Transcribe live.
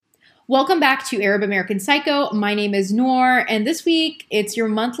Welcome back to Arab American Psycho. My name is Noor, and this week it's your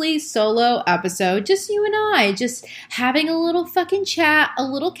monthly solo episode. Just you and I, just having a little fucking chat, a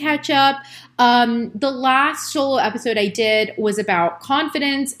little catch up. The last solo episode I did was about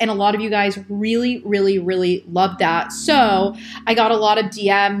confidence, and a lot of you guys really loved that. So I got a lot of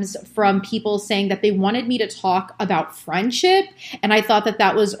DMs from people saying that they wanted me to talk about friendship, and I thought that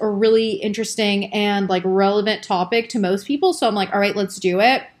that was a really interesting and relevant topic to most people. So I'm like, all right, let's do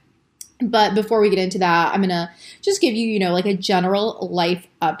it. But before we get into that, I'm going to just give you, a general life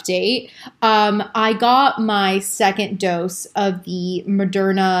update. I got my second dose of the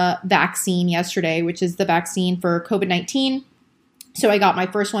Moderna vaccine yesterday, which is the vaccine for COVID-19. So I got my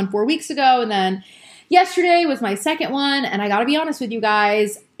first one 4 weeks ago, and then yesterday was my second one. And I got to be honest with you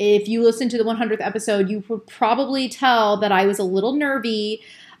guys, if you listen to the 100th episode, you would probably tell that I was a little nervy.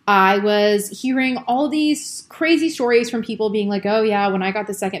 I was hearing all these crazy stories from people being like, oh yeah, when I got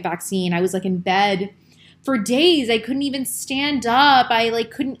the second vaccine, I was in bed for days. I couldn't even stand up. I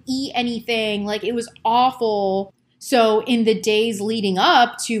couldn't eat anything. It was awful. So in the days leading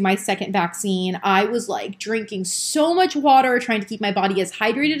up to my second vaccine, I was drinking so much water, trying to keep my body as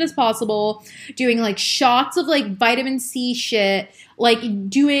hydrated as possible, doing shots of vitamin C shit,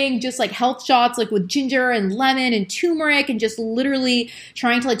 doing just health shots with ginger and lemon and turmeric, and just literally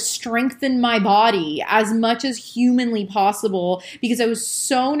trying to strengthen my body as much as humanly possible, because I was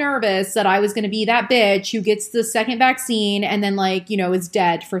so nervous that I was going to be that bitch who gets the second vaccine and then is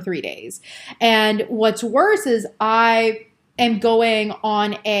dead for 3 days. And what's worse is I am going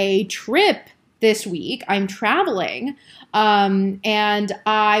on a trip this week. I'm traveling. And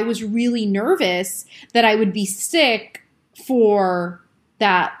I was really nervous that I would be sick for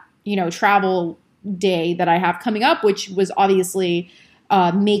that, travel day that I have coming up, which was obviously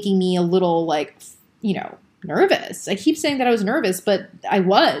making me a little nervous. I keep saying that I was nervous, but I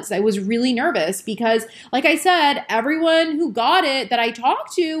was really nervous because, like I said, everyone who got it that I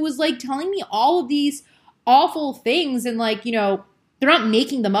talked to was telling me all of these awful things, and they're not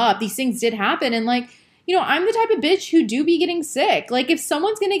making them up. These things did happen, and I'm the type of bitch who do be getting sick. If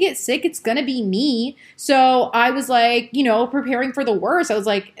someone's going to get sick, it's going to be me. So I was preparing for the worst. I was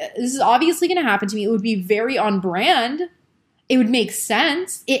this is obviously going to happen to me. It would be very on brand. It would make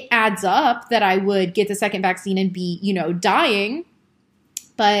sense. It adds up that I would get the second vaccine and be, dying.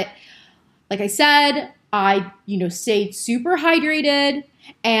 But like I said, I, stayed super hydrated.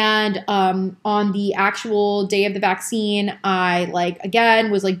 And on the actual day of the vaccine, I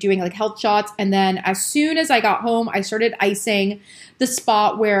again was doing health shots. And then as soon as I got home, I started icing the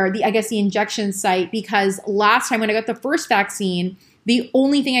spot where the injection site, because last time when I got the first vaccine, the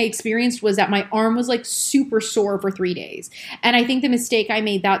only thing I experienced was that my arm was super sore for 3 days. And I think the mistake I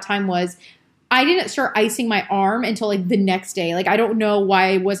made that time was I didn't start icing my arm until the next day. I don't know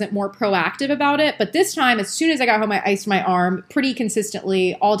why I wasn't more proactive about it. But this time, as soon as I got home, I iced my arm pretty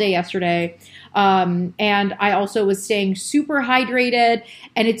consistently all day yesterday. And I also was staying super hydrated.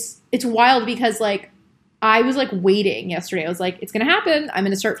 And it's wild because I was waiting yesterday. I was it's going to happen. I'm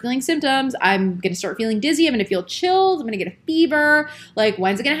going to start feeling symptoms. I'm going to start feeling dizzy. I'm going to feel chills. I'm going to get a fever.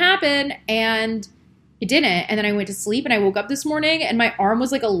 When's it going to happen? And it didn't. And then I went to sleep and I woke up this morning and my arm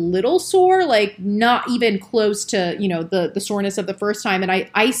was a little sore, not even close to, the soreness of the first time. And I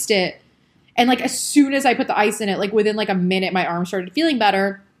iced it. And as soon as I put the ice in it, within a minute, my arm started feeling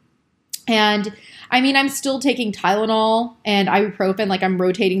better. And I'm still taking Tylenol and ibuprofen. I'm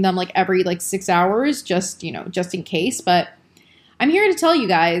rotating them every 6 hours, just in case. But I'm here to tell you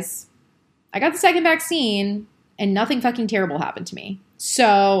guys, I got the second vaccine and nothing fucking terrible happened to me.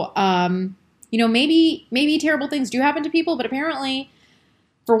 So, maybe terrible things do happen to people, but apparently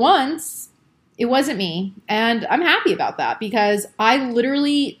for once it wasn't me. And I'm happy about that because I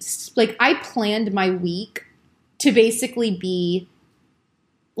literally, I planned my week to basically be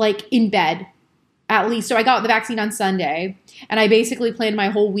in bed at least. So I got the vaccine on Sunday and I basically planned my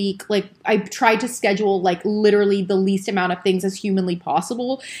whole week. I tried to schedule literally the least amount of things as humanly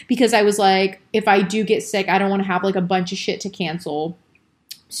possible because I was if I do get sick, I don't want to have a bunch of shit to cancel.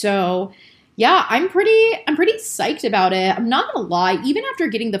 So yeah, I'm pretty psyched about it. I'm not gonna lie, even after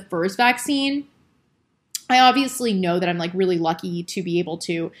getting the first vaccine, I obviously know that I'm really lucky to be able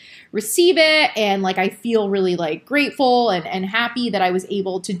to receive it. And I feel really grateful and happy that I was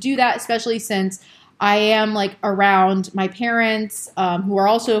able to do that, especially since I am around my parents who are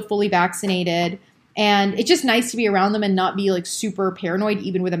also fully vaccinated. And it's just nice to be around them and not be super paranoid,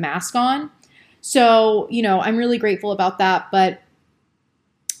 even with a mask on. So, I'm really grateful about that. But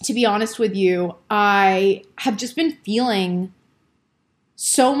to be honest with you, I have just been feeling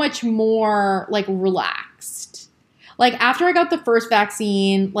so much more relaxed. Like after I got the first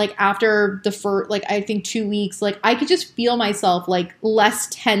vaccine, like after the first, like I think 2 weeks, like I could just feel myself like less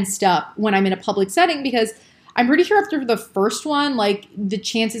tensed up when I'm in a public setting because I'm pretty sure after the first one, like the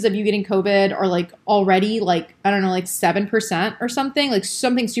chances of you getting COVID are like already like, I don't know, like 7% or something, like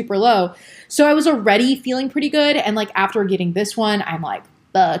something super low. So I was already feeling pretty good. And like after getting this one, I'm like,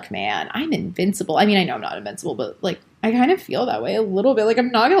 fuck, man, I'm invincible. I mean, I know I'm not invincible, but like I kind of feel that way a little bit. Like I'm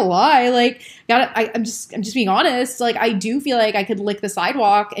not gonna lie. Like I'm just being honest. Like I do feel like I could lick the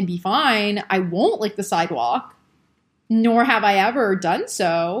sidewalk and be fine. I won't lick the sidewalk, nor have I ever done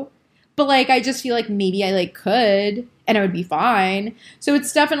so. But like I just feel like maybe I like could and I would be fine. So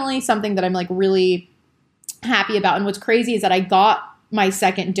it's definitely something that I'm like really happy about. And what's crazy is that I got my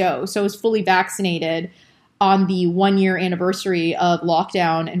second dose. So I was fully vaccinated on the 1 year anniversary of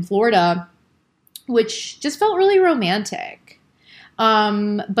lockdown in Florida, which just felt really romantic.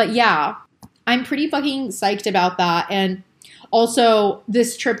 But yeah, I'm pretty fucking psyched about that. And also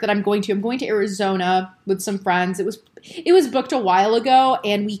this trip that I'm going to Arizona with some friends. It was booked a while ago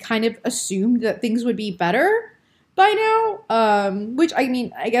and we kind of assumed that things would be better by now. Which I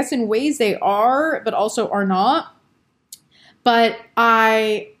mean, I guess in ways they are, but also are not. But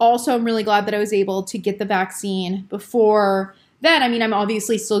I also am really glad that I was able to get the vaccine before then. I mean, I'm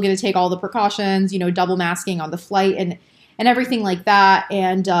obviously still going to take all the precautions, you know, double masking on the flight and everything like that.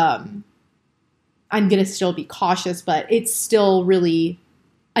 And I'm going to still be cautious, but it's still really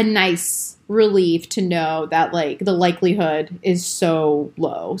a nice relief to know that like the likelihood is so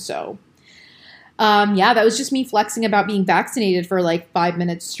low. So yeah, that was just me flexing about being vaccinated for like 5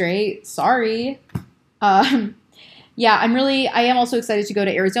 minutes straight. Sorry. Yeah, I am also excited to go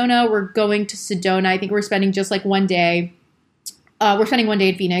to Arizona. We're going to Sedona. I think we're spending just like 1 day. We're spending 1 day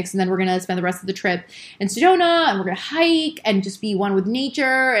in Phoenix, and then we're going to spend the rest of the trip in Sedona, and we're going to hike and just be one with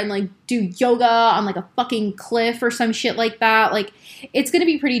nature and like do yoga on like a fucking cliff or some shit like that. Like it's going to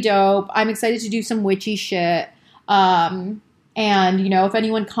be pretty dope. I'm excited to do some witchy shit. And you know, if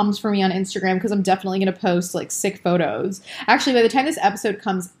anyone comes for me on Instagram, because I'm definitely going to post like sick photos. Actually, by the time this episode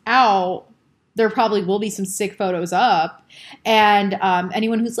comes out, there probably will be some sick photos up. And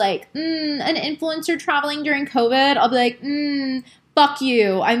anyone who's like, an influencer traveling during COVID, I'll be like, fuck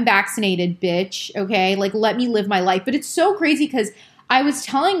you. I'm vaccinated, bitch. Okay? Like, let me live my life. But it's so crazy because I was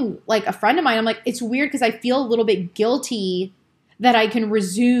telling like a friend of mine, I'm like, it's weird because I feel a little bit guilty that I can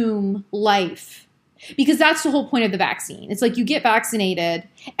resume life. Because that's the whole point of the vaccine. It's like you get vaccinated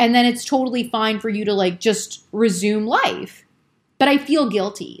and then it's totally fine for you to like just resume life. But I feel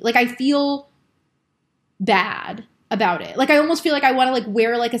guilty. Like I feel bad about it. Like I almost feel like I want to like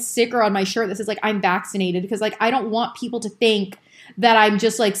wear like a sticker on my shirt that says like I'm vaccinated because like I don't want people to think that I'm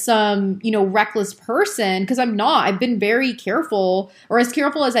just like some, you know, reckless person because I'm not. I've been very careful or as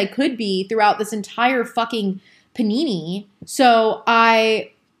careful as I could be throughout this entire fucking panini. So I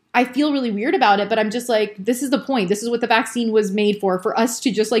feel really weird about it, but I'm just like, this is the point. This is what the vaccine was made for us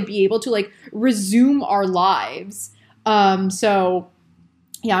to just like be able to like resume our lives. So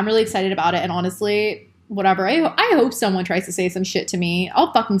yeah, I'm really excited about it. And honestly, whatever. I hope someone tries to say some shit to me.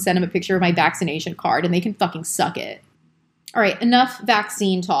 I'll fucking send them a picture of my vaccination card and they can fucking suck it. All right, enough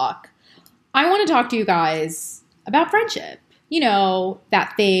vaccine talk. I want to talk to you guys about friendship. You know,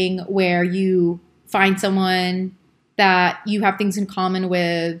 that thing where you find someone that you have things in common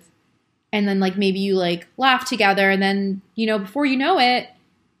with and then like maybe you like laugh together and then, you know, before you know it,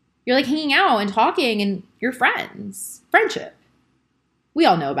 you're like hanging out and talking and you're friends. Friendship. We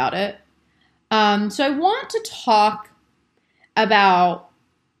all know about it. So I want to talk about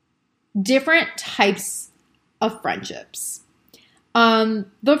different types of friendships.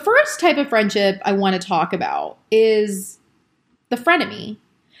 The first type of friendship I want to talk about is the frenemy,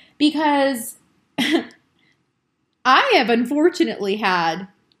 because I have unfortunately had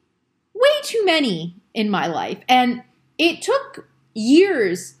way too many in my life, and it took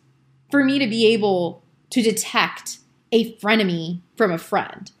years for me to be able to detect a frenemy from a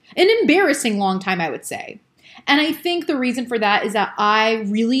friend. An embarrassing long time, I would say. And I think the reason for that is that I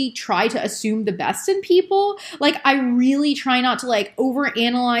really try to assume the best in people. Like, I really try not to, like,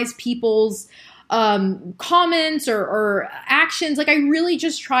 overanalyze people's comments or actions. Like, I really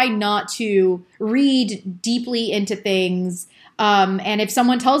just try not to read deeply into things. And if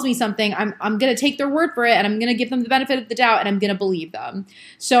someone tells me something, I'm going to take their word for it, and I'm going to give them the benefit of the doubt, and I'm going to believe them.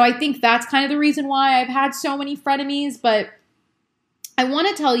 So I think that's kind of the reason why I've had so many frenemies. But I want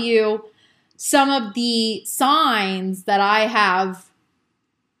to tell you some of the signs that I have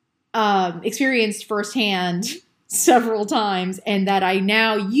experienced firsthand several times and that I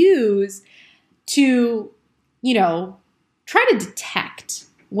now use to, you know, try to detect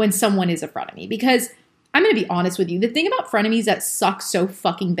when someone is a frenemy. Because I'm going to be honest with you. The thing about frenemies that sucks so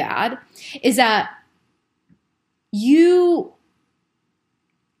fucking bad is that you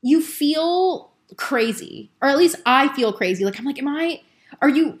feel crazy, or at least I feel crazy. Like, I'm like, are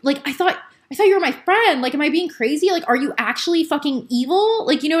you, like, I thought you were my friend. Like, am I being crazy? Like, are you actually fucking evil?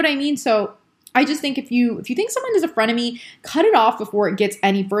 Like, you know what I mean? So I just think if you think someone is a frenemy, cut it off before it gets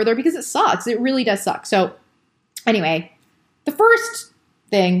any further, because it sucks. It really does suck. So anyway, the first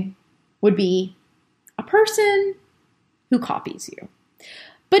thing would be a person who copies you.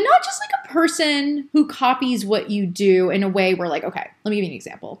 But not just like a person who copies what you do in a way where, like, okay, let me give you an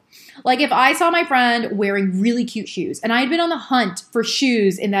example. Like, if I saw my friend wearing really cute shoes and I had been on the hunt for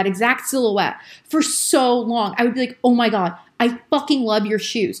shoes in that exact silhouette for so long, I would be like, oh my God, I fucking love your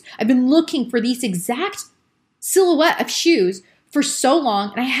shoes. I've been looking for these exact silhouette of shoes for so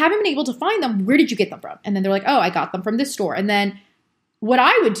long and I haven't been able to find them. Where did you get them from? And then they're like, oh, I got them from this store. And then what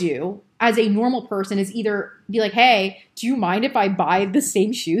I would do as a normal person is either be like, hey, do you mind if I buy the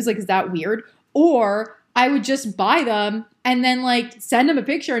same shoes? Like, is that weird? Or I would just buy them and then like send them a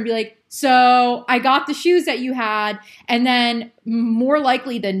picture and be like, so I got the shoes that you had. And then more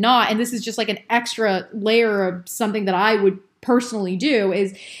likely than not, and this is just like an extra layer of something that I would personally do,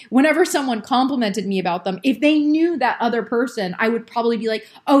 is whenever someone complimented me about them, if they knew that other person, I would probably be like,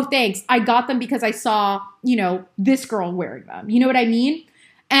 oh, thanks. I got them because I saw, this girl wearing them. You know what I mean?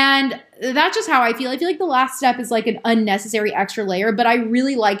 And that's just how I feel. I feel like the last step is like an unnecessary extra layer, but I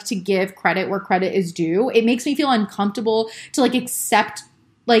really like to give credit where credit is due. It makes me feel uncomfortable to like accept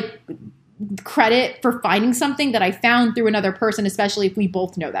like credit for finding something that I found through another person, especially if we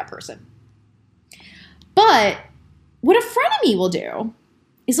both know that person. But what a frenemy will do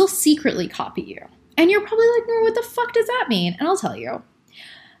is they'll secretly copy you. And you're probably like, no, what the fuck does that mean? And I'll tell you.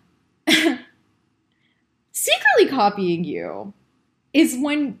 Secretly copying you is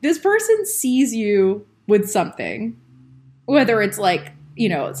when this person sees you with something, whether it's like,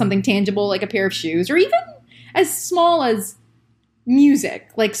 something tangible like a pair of shoes, or even as small as music,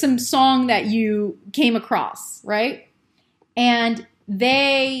 like some song that you came across, right? And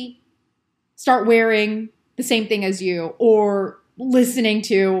they start wearing the same thing as you, or listening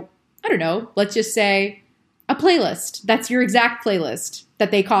to, I don't know, let's just say a playlist that's your exact playlist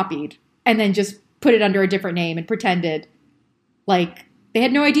that they copied and then just put it under a different name and pretended like they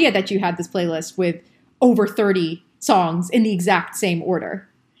had no idea that you had this playlist with over 30 songs in the exact same order.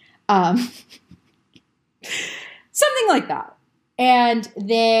 Something like that. And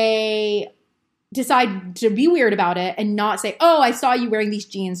they decide to be weird about it and not say, oh, I saw you wearing these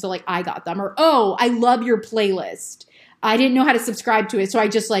jeans, so like I got them. Or, oh, I love your playlist. I didn't know how to subscribe to it, so I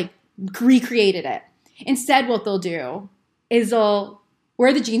just like recreated it. Instead, what they'll do is they'll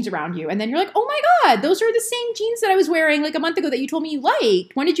wear the jeans around you. And then you're like, oh my God, those are the same jeans that I was wearing like a month ago that you told me you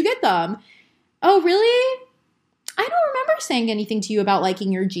liked. When did you get them? Oh, really? I don't remember saying anything to you about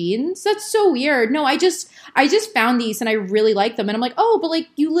liking your jeans. That's so weird. No, I just found these and I really like them. And I'm like, oh, but like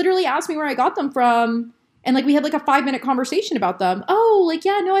you literally asked me where I got them from. And like we had like a 5-minute conversation about them. Oh, like,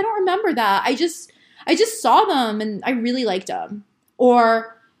 yeah, no, I don't remember that. I just saw them and I really liked them.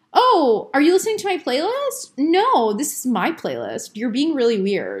 Or, oh, are you listening to my playlist? No, this is my playlist. You're being really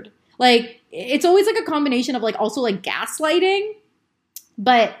weird. Like, it's always like a combination of like also like gaslighting,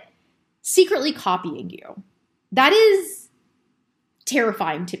 but secretly copying you. That is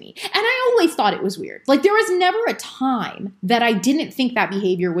terrifying to me. And I always thought it was weird. Like, there was never a time that I didn't think that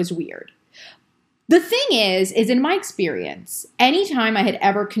behavior was weird. The thing is in my experience, anytime I had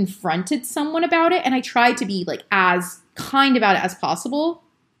ever confronted someone about it and I tried to be like as kind about it as possible,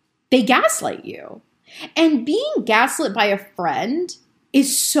 they gaslight you. And being gaslit by a friend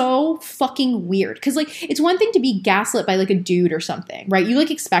is so fucking weird. Because like, it's one thing to be gaslit by like a dude or something, right? You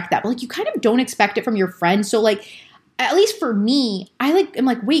like expect that, but like you kind of don't expect it from your friend. So like, at least for me, I'm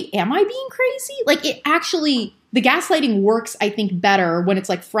like, wait, am I being crazy? Like it actually, the gaslighting works, I think, better when it's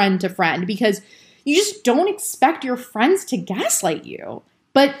like friend to friend, because you just don't expect your friends to gaslight you.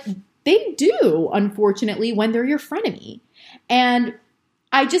 But they do, unfortunately, when they're your frenemy. And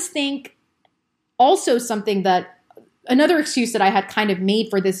I just think also something that, another excuse that I had kind of made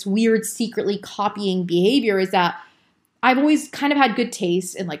for this weird secretly copying behavior is that I've always kind of had good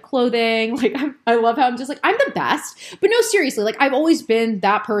taste in like clothing. Like I love how I'm just like, I'm the best. But no, seriously, like I've always been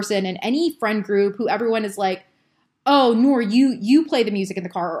that person in any friend group who everyone is like, oh, Noor, you play the music in the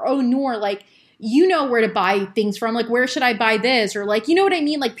car. Or, oh, Noor, like, you know where to buy things from. Like, where should I buy this? Or like, you know what I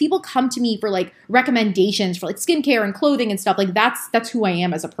mean? Like people come to me for like recommendations for like skincare and clothing and stuff. Like that's who I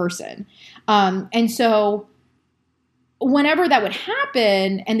am as a person. And so whenever that would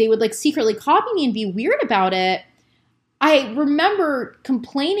happen and they would like secretly copy me and be weird about it, I remember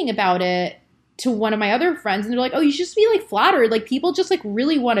complaining about it to one of my other friends, and they're like, oh, you should just be like flattered. Like people just like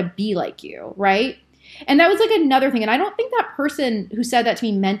really want to be like you, right? And that was like another thing. And I don't think that person who said that to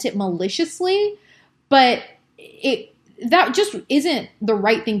me meant it maliciously, but that just isn't the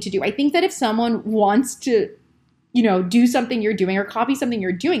right thing to do. I think that if someone wants to, you know, do something you're doing or copy something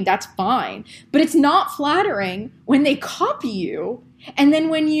you're doing, that's fine. But it's not flattering when they copy you. And then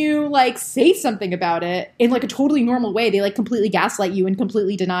when you like say something about it in like a totally normal way, they like completely gaslight you and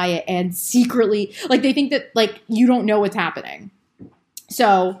completely deny it and secretly like they think that like you don't know what's happening.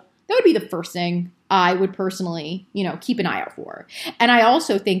 So that would be the first thing I would personally, you know, keep an eye out for. And I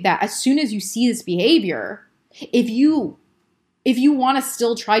also think that as soon as you see this behavior, if you want to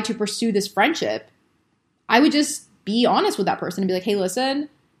still try to pursue this friendship, I would just be honest with that person and be like, hey, listen,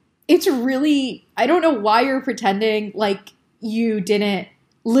 it's really, I don't know why you're pretending like you didn't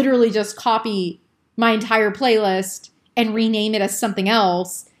literally just copy my entire playlist and rename it as something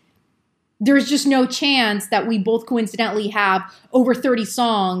else. There's just no chance that we both coincidentally have over 30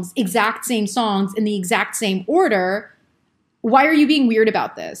 songs, exact same songs in the exact same order. Why are you being weird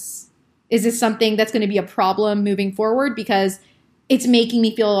about this? Is this something that's going to be a problem moving forward? Because it's making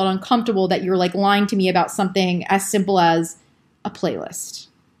me feel uncomfortable that you're like lying to me about something as simple as a playlist.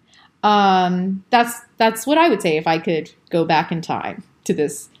 That's what I would say if I could go back in time to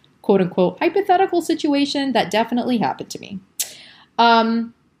this quote unquote hypothetical situation that definitely happened to me.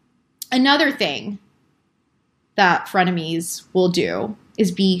 Another thing that frenemies will do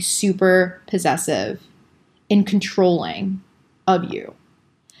is be super possessive and controlling of you.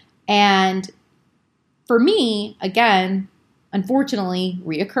 And for me, again, unfortunately,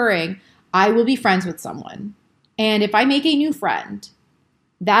 reoccurring, I will be friends with someone. And if I make a new friend,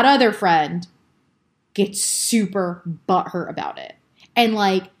 that other friend gets super butthurt about it. And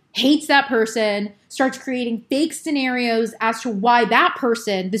like hates that person, starts creating fake scenarios as to why that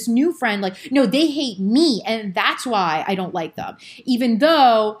person, this new friend, like, no, they hate me and that's why I don't like them. Even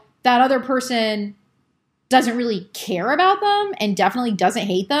though that other person doesn't really care about them and definitely doesn't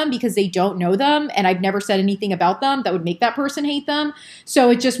hate them because they don't know them and I've never said anything about them that would make that person hate them. So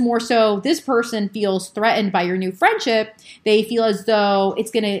it's just more so this person feels threatened by your new friendship. They feel as though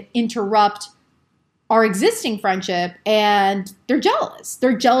it's going to interrupt our existing friendship and they're jealous.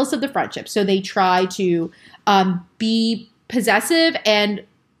 They're jealous of the friendship. So they try to be possessive. And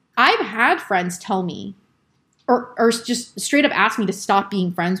I've had friends tell me or just straight up ask me to stop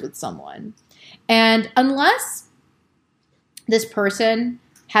being friends with someone. And unless this person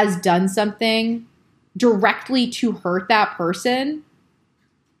has done something directly to hurt that person,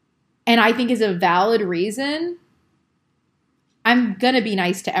 and I think is a valid reason, I'm going to be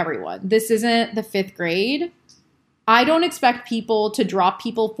nice to everyone. This isn't the 5th grade. I don't expect people to drop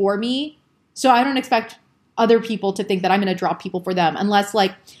people for me. So I don't expect other people to think that I'm going to drop people for them. Unless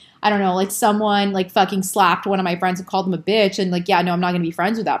like, I don't know, like someone like fucking slapped one of my friends and called them a bitch. And like, yeah, no, I'm not going to be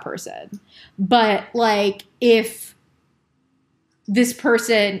friends with that person. But like, if this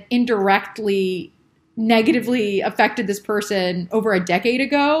person indirectly negatively affected this person over a decade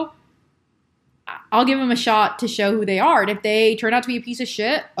ago, I'll give them a shot to show who they are. And if they turn out to be a piece of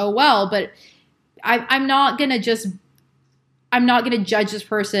shit, oh well. But I'm not going to judge this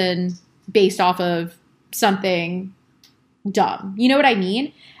person based off of something dumb. You know what I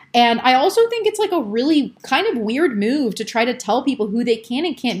mean? And I also think it's like a really kind of weird move to try to tell people who they can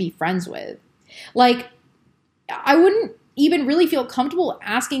and can't be friends with. Like, I wouldn't even really feel comfortable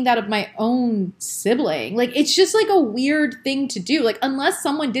asking that of my own sibling. Like, it's just like a weird thing to do. Like, unless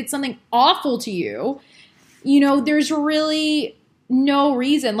someone did something awful to you, you know, there's really no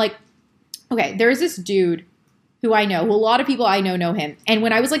reason. Like, okay, there's this dude who I know, who a lot of people I know him. And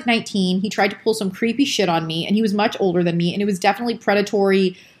when I was like 19, he tried to pull some creepy shit on me, and he was much older than me, and it was definitely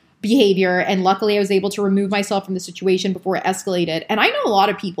predatory behavior. And luckily I was able to remove myself from the situation before it escalated. And I know a lot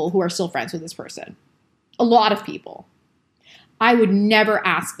of people who are still friends with this person. A lot of people. I would never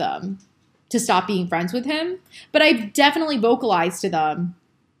ask them to stop being friends with him, but I've definitely vocalized to them,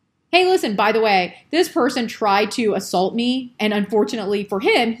 hey, listen, by the way, this person tried to assault me, and unfortunately for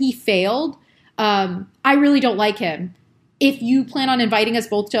him, he failed. I really don't like him. If you plan on inviting us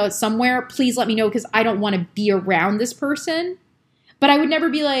both to somewhere, please let me know because I don't want to be around this person. But I would never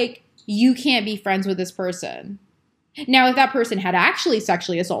be like, you can't be friends with this person. Now, if that person had actually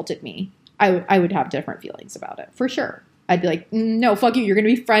sexually assaulted me, I would have different feelings about it, for sure. I'd be like, no, fuck you. You're going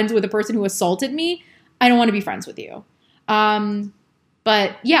to be friends with a person who assaulted me. I don't want to be friends with you.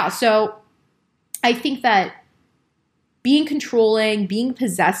 But yeah, so I think that being controlling, being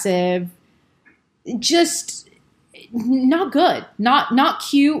possessive, just not good, not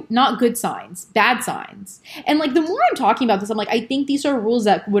cute, not good signs, bad signs. And like the more I'm talking about this, I'm like, I think these are rules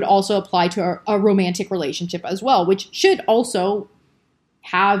that would also apply to a romantic relationship as well, which should also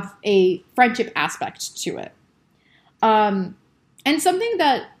have a friendship aspect to it. And something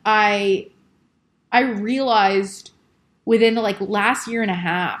that I realized within the like last year and a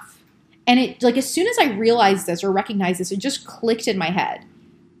half, and it like as soon as I realized this or recognized this, it just clicked in my head.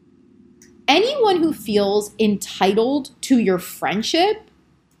 Anyone who feels entitled to your friendship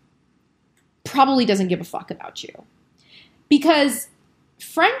probably doesn't give a fuck about you. Because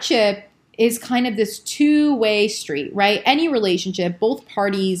friendship is kind of this two-way street, right? Any relationship, both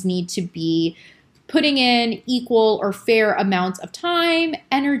parties need to be putting in equal or fair amounts of time,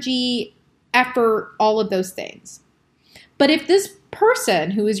 energy, effort, all of those things. But if this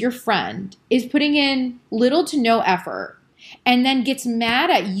person who is your friend is putting in little to no effort and then gets mad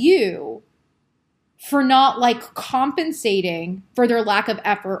at you for not like compensating for their lack of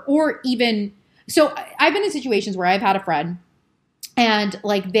effort, or even, so I've been in situations where I've had a friend and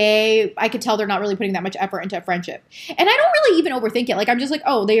like I could tell they're not really putting that much effort into a friendship. And I don't really even overthink it. Like I'm just like,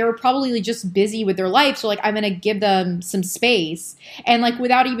 oh, they are probably just busy with their life. So like I'm going to give them some space. And like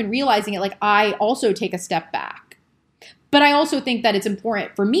without even realizing it, like I also take a step back. But I also think that it's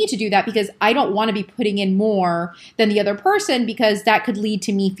important for me to do that because I don't want to be putting in more than the other person, because that could lead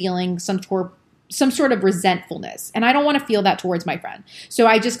to me feeling some sort of resentfulness. And I don't want to feel that towards my friend. So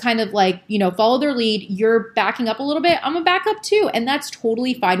I just kind of like, follow their lead. You're backing up a little bit. I'm going to back up too. And that's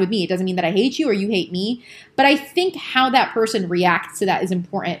totally fine with me. It doesn't mean that I hate you or you hate me. But I think how that person reacts to that is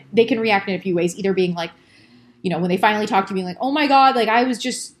important. They can react in a few ways, either being like, when they finally talk to me, like, oh my God, like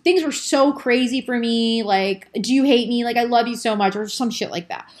things were so crazy for me. Like, do you hate me? Like, I love you so much, or some shit like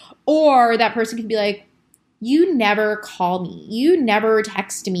that. Or that person can be like, you never call me, you never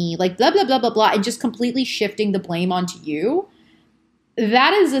text me, like blah, blah, blah, blah, blah, and just completely shifting the blame onto you.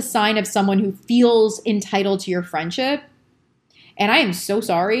 That is a sign of someone who feels entitled to your friendship. And I am so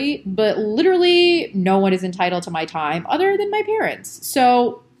sorry, but literally no one is entitled to my time other than my parents.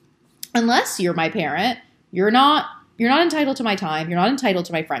 So unless you're my parent, you're not entitled to my time. You're not entitled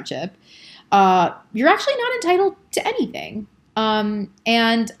to my friendship. You're actually not entitled to anything.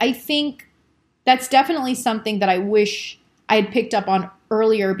 And I think that's definitely something that I wish I had picked up on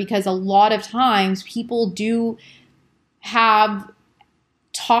earlier, because a lot of times people do have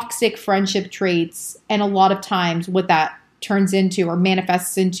toxic friendship traits. And a lot of times what that turns into or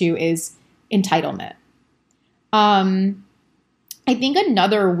manifests into is entitlement. I think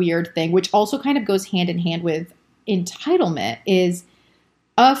another weird thing, which also kind of goes hand in hand with entitlement, is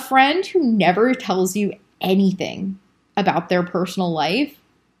a friend who never tells you anything about their personal life,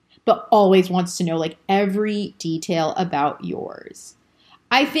 but always wants to know like every detail about yours.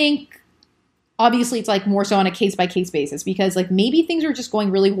 I think obviously it's like more so on a case by case basis, because like maybe things are just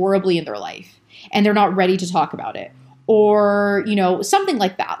going really horribly in their life and they're not ready to talk about it, or, something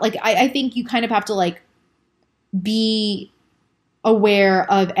like that. Like I think you kind of have to like be aware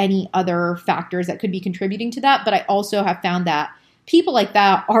of any other factors that could be contributing to that. But I also have found that people like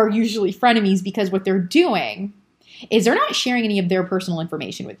that are usually frenemies, because what they're doing is they're not sharing any of their personal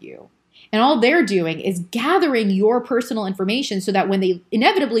information with you. And all they're doing is gathering your personal information so that when they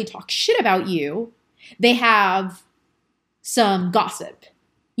inevitably talk shit about you, they have some gossip.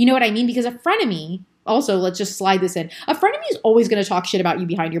 You know what I mean? Because a frenemy, also, let's just slide this in. A frenemy is always going to talk shit about you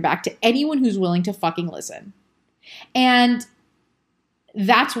behind your back to anyone who's willing to fucking listen. And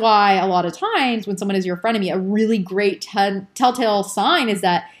that's why a lot of times when someone is your frenemy, a really great telltale sign is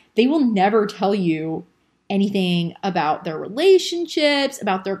that they will never tell you anything about their relationships,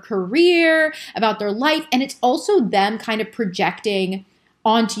 about their career, about their life. And it's also them kind of projecting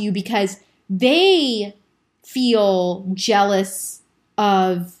onto you because they feel jealous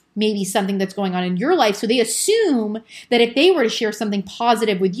of maybe something that's going on in your life. So they assume that if they were to share something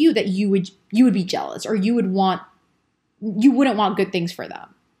positive with you, that you would be jealous, or you wouldn't want good things for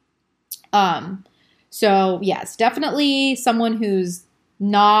them. So yes, definitely someone who's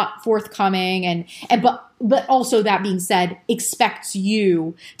not forthcoming but also, that being said, expects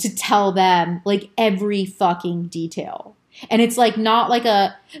you to tell them like every fucking detail. And it's like not like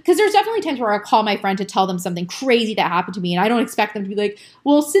because there's definitely times where I call my friend to tell them something crazy that happened to me, and I don't expect them to be like,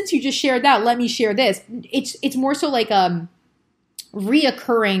 well, since you just shared that, let me share this. It's more so like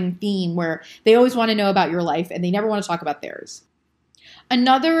reoccurring theme where they always want to know about your life and they never want to talk about theirs.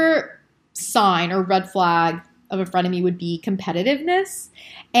 Another sign or red flag of a frenemy would be competitiveness.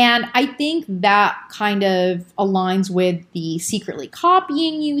 And I think that kind of aligns with the secretly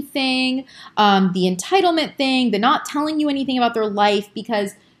copying you thing, the entitlement thing, the not telling you anything about their life,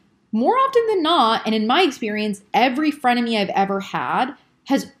 because more often than not, and in my experience, every frenemy I've ever had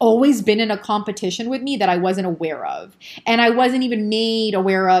has always been in a competition with me that I wasn't aware of. And I wasn't even made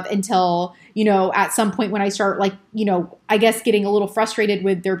aware of until, at some point when I start I guess getting a little frustrated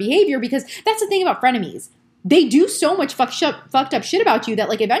with their behavior, because that's the thing about frenemies. They do so much fucked up shit about you that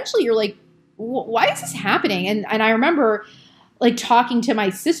eventually you're like, why is this happening? And I remember talking to my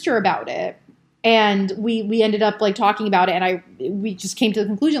sister about it, and we ended up talking about it, and we just came to the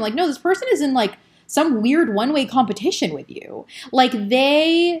conclusion no, this person is in some weird one-way competition with you.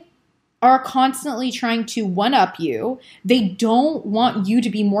 They are constantly trying to one-up you. They don't want you to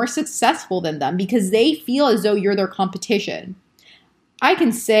be more successful than them because they feel as though you're their competition. I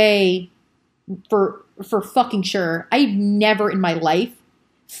can say for fucking sure, I've never in my life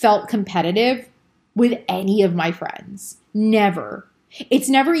felt competitive with any of my friends. Never. It's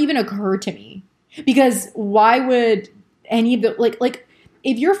never even occurred to me. Because why would any of the,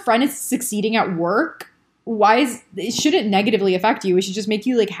 if your friend is succeeding at work, it shouldn't negatively affect you. It should just make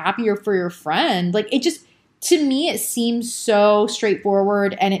you happier for your friend. To me, it seems so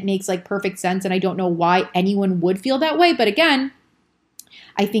straightforward and it makes perfect sense. And I don't know why anyone would feel that way. But again,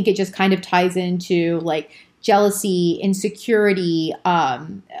 I think it just kind of ties into jealousy, insecurity,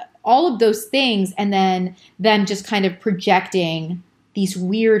 all of those things. And then them just kind of projecting these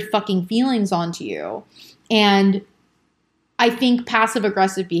weird fucking feelings onto you. And I think passive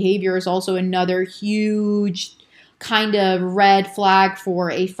aggressive behavior is also another huge kind of red flag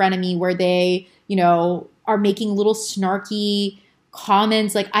for a frenemy, where they, are making little snarky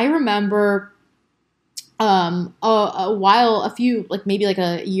comments. I remember maybe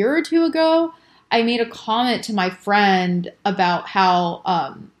a year or two ago, I made a comment to my friend about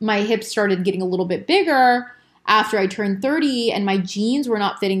how my hips started getting a little bit bigger after I turned 30 and my jeans were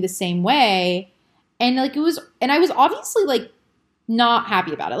not fitting the same way. And I was obviously not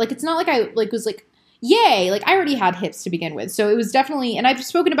happy about it. It's not I was yay, I already had hips to begin with. So it was definitely, and I've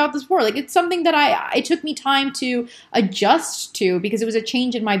spoken about this before, it's something that it took me time to adjust to, because it was a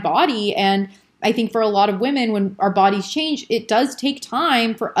change in my body. And I think for a lot of women, when our bodies change, it does take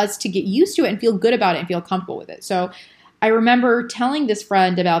time for us to get used to it and feel good about it and feel comfortable with it. So I remember telling this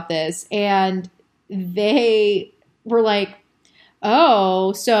friend about this, and they were like,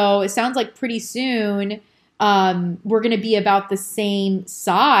 oh, so it sounds like pretty soon we're going to be about the same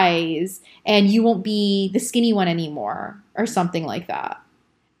size and you won't be the skinny one anymore, or something like that.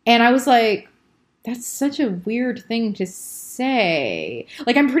 And I was like, that's such a weird thing to say.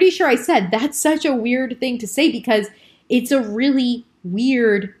 I'm pretty sure I said that's such a weird thing to say, because it's a really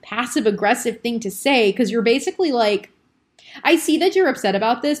weird passive aggressive thing to say, because you're basically I see that you're upset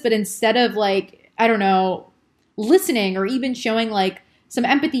about this, but instead of I don't know, listening or even showing some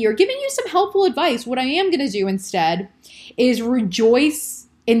empathy or giving you some helpful advice, what I am going to do instead is rejoice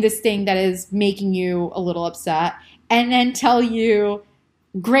in this thing that is making you a little upset, and then tell you,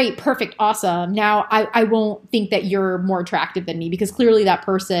 great, perfect, awesome. Now I won't think that you're more attractive than me, because clearly that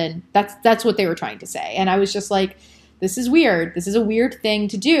person, that's what they were trying to say. And I was just this is weird. This is a weird thing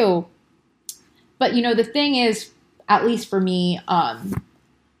to do. But the thing is, at least for me,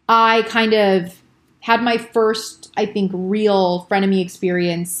 I kind of had my first, I think, real frenemy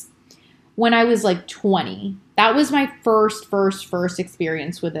experience when I was 20. That was my first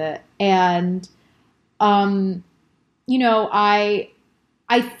experience with it. And,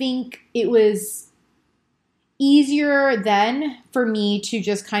 I think it was easier then for me to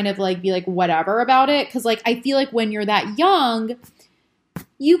just kind of be whatever about it. Cause I feel when you're that young,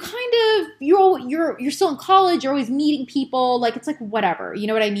 you kind of, you're still in college, you're always meeting people, it's whatever, you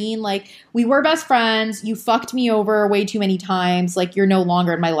know what I mean? We were best friends, you fucked me over way too many times, you're no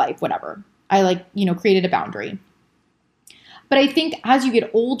longer in my life, whatever. I created a boundary. But I think as you get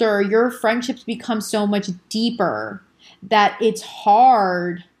older, your friendships become so much deeper that it's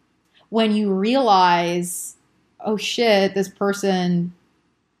hard when you realize, oh shit, this person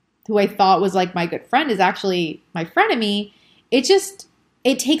who I thought was my good friend is actually my frenemy.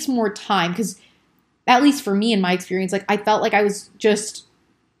 It takes more time, because at least for me in my experience, I felt I was just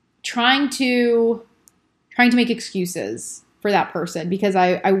trying to make excuses for that person, because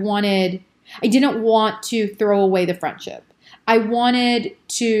I didn't want to throw away the friendship. I wanted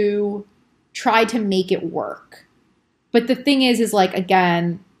to try to make it work. But the thing is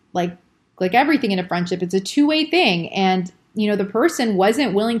again, like everything in a friendship, it's a two-way thing. And, the person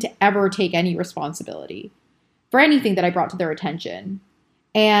wasn't willing to ever take any responsibility for anything that I brought to their attention.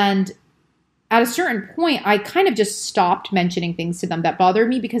 And at a certain point, I kind of just stopped mentioning things to them that bothered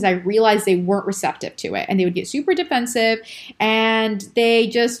me, because I realized they weren't receptive to it, and they would get super defensive, and they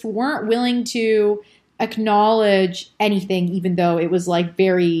just weren't willing to acknowledge anything, even though it was like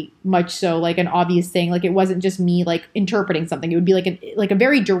very much so like an obvious thing. Like it wasn't just me like interpreting something. It would be like a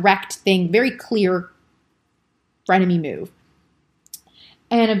very direct thing, very clear frenemy move.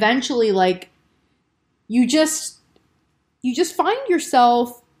 And eventually, like, you just find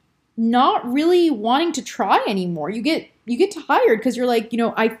yourself not really wanting to try anymore. You get tired because you're like,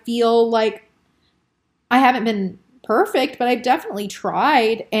 I feel like I haven't been perfect, but I've definitely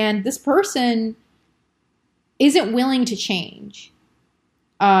tried, and this person isn't willing to change.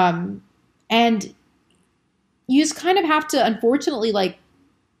 And you just kind of have to, unfortunately, like,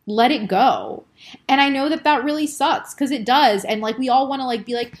 let it go. And I know that really sucks, because it does. And like, we all want to like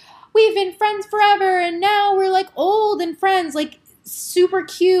be like, we've been friends forever and now we're like old and friends, like super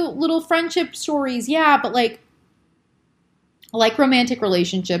cute little friendship stories. Yeah. But like romantic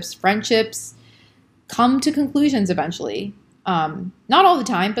relationships, friendships come to conclusions eventually. Not all the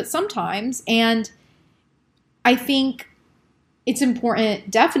time, but sometimes. And I think it's important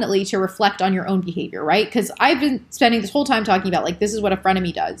definitely to reflect on your own behavior, right? Because I've been spending this whole time talking about like, this is what a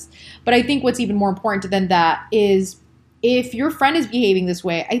frenemy does. But I think what's even more important than that is, if your friend is behaving this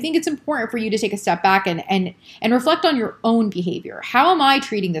way, I think it's important for you to take a step back and reflect on your own behavior. How am I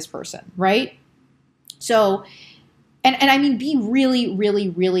treating this person, right? So, and I mean, be really, really,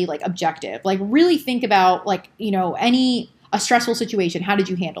 really like objective. Like really think about like, a stressful situation. How did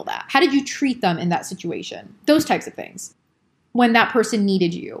you handle that? How did you treat them in that situation? Those types of things. When that person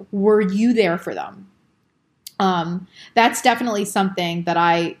needed you, were you there for them? That's definitely something that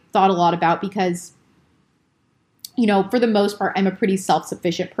I thought a lot about because, for the most part, I'm a pretty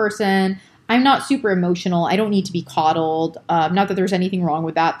self-sufficient person. I'm not super emotional. I don't need to be coddled. Not that there's anything wrong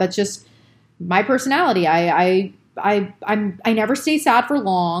with that. That's just my personality. I never stay sad for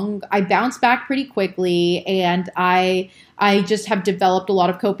long. I bounce back pretty quickly, and I just have developed a lot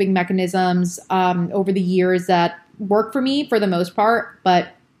of coping mechanisms over the years that work for me for the most part. But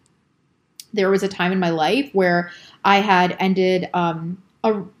there was a time in my life where I had ended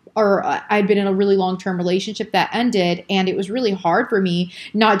I'd been in a really long-term relationship that ended, and it was really hard for me,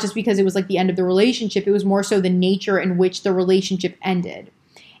 not just because it was like the end of the relationship, it was more so the nature in which the relationship ended.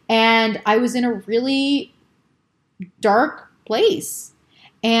 And I was in a really dark place,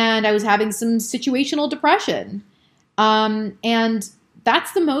 and I was having some situational depression. And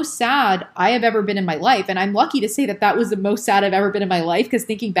that's the most sad I have ever been in my life. And I'm lucky to say that was the most sad I've ever been in my life, because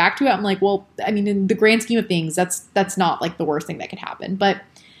thinking back to it, I'm like, well, I mean, in the grand scheme of things, that's not like the worst thing that could happen. But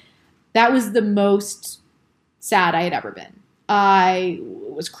that was the most sad I had ever been. I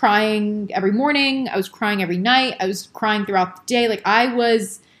was crying every morning. I was crying every night. I was crying throughout the day. Like, I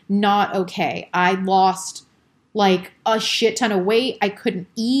was not okay. I lost like a shit ton of weight. I couldn't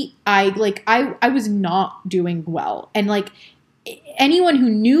eat. I was not doing well. And like anyone who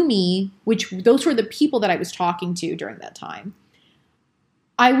knew me, which those were the people that I was talking to during that time,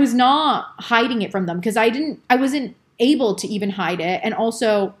 I was not hiding it from them because I wasn't able to even hide it. And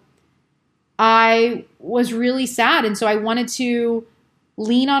also I was really sad. And so I wanted to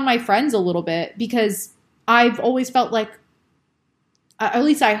lean on my friends a little bit, because I've always felt like, at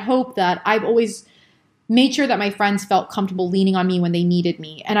least I hope that I've always made sure that my friends felt comfortable leaning on me when they needed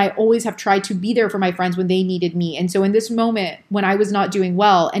me. And I always have tried to be there for my friends when they needed me. And so in this moment when I was not doing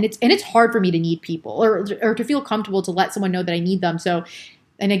well, and it's hard for me to need people or to feel comfortable to let someone know that I need them. So,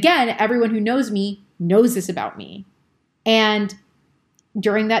 and again, everyone who knows me knows this about me. And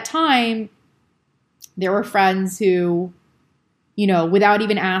during that time, there were friends who, without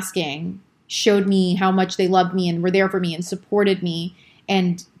even asking, showed me how much they loved me and were there for me and supported me.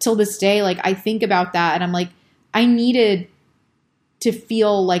 And till this day, like, I think about that and I'm like, I needed to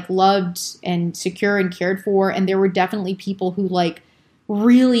feel like loved and secure and cared for. And there were definitely people who like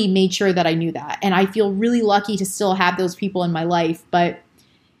really made sure that I knew that. And I feel really lucky to still have those people in my life. But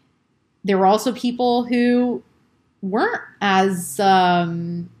there were also people who weren't as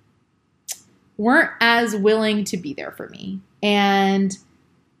willing to be there for me, and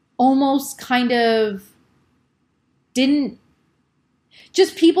almost kind of didn't,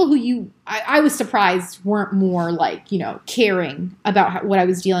 just people who I was surprised weren't more like, caring about what I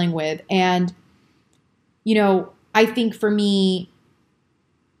was dealing with. And, I think for me,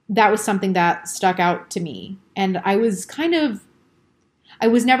 that was something that stuck out to me. And I was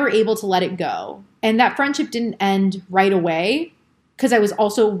never able to let it go. And that friendship didn't end right away, because I was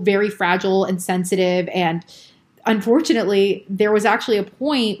also very fragile and sensitive. And unfortunately, there was actually a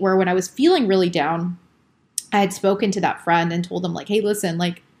point where when I was feeling really down, I had spoken to that friend and told them like, hey, listen,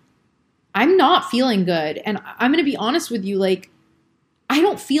 like, I'm not feeling good. And I'm going to be honest with you. Like, I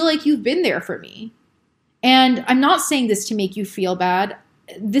don't feel like you've been there for me. And I'm not saying this to make you feel bad.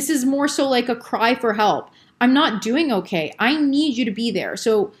 this is more so like a cry for help. I'm not doing okay. I need you to be there.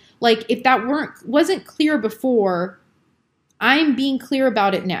 So like if that wasn't clear before, I'm being clear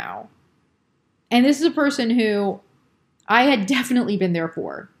about it now. And this is a person who I had definitely been there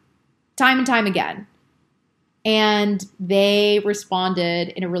for time and time again. And they responded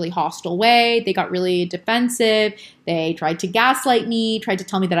in a really hostile way. They got really defensive. They tried to gaslight me, tried to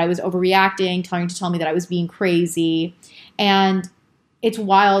tell me that I was overreacting, trying to tell me that I was being crazy. And it's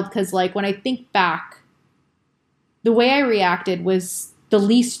wild because like when I think back, the way I reacted was the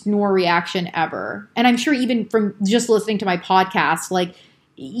least Noor reaction ever. And I'm sure even from just listening to my podcast, like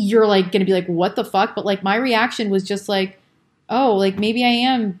you're like going to be like, what the fuck? But like my reaction was just like, oh, like maybe I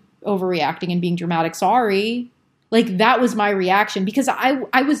am overreacting and being dramatic. Sorry. Like that was my reaction because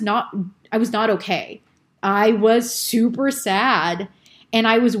I was not okay. I was super sad and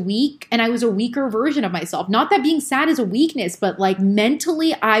I was weak and I was a weaker version of myself. Not that being sad is a weakness, but like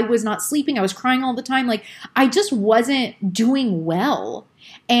mentally I was not sleeping. I was crying all the time. Like I just wasn't doing well.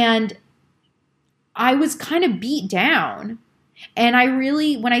 And I was kind of beat down. And I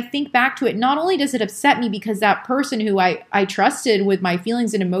really, when I think back to it, not only does it upset me because that person who I trusted with my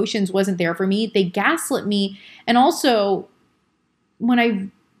feelings and emotions wasn't there for me, they gaslit me. And also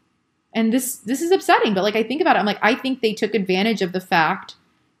and this is upsetting, but like I think about it, I'm like, I think they took advantage of the fact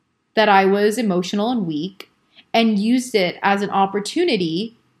that I was emotional and weak and used it as an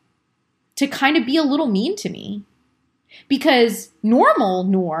opportunity to kind of be a little mean to me. Because normal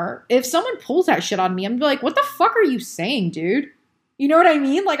Noor, if someone pulls that shit on me, I'm like, what the fuck are you saying, dude? You know what I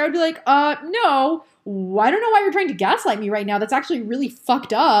mean? Like, I'd be like, no, I don't know why you're trying to gaslight me right now. That's actually really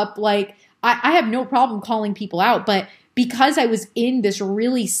fucked up. Like, I have no problem calling people out, but because I was in this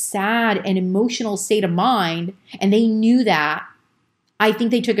really sad and emotional state of mind, and they knew that, I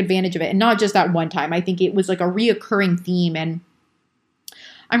think they took advantage of it. And not just that one time. I think it was like a reoccurring theme, and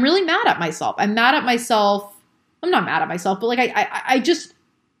I'm really mad at myself. I'm mad at myself. I'm not mad at myself, but like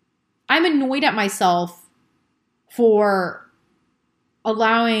I'm annoyed at myself for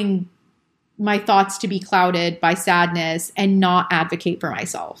allowing my thoughts to be clouded by sadness and not advocate for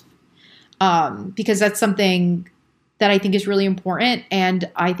myself. Because that's something that I think is really important. And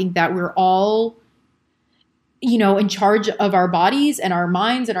I think that we're all, in charge of our bodies and our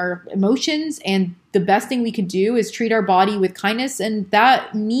minds and our emotions. And the best thing we could do is treat our body with kindness. And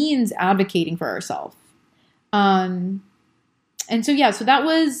that means advocating for ourselves. And so, yeah, so that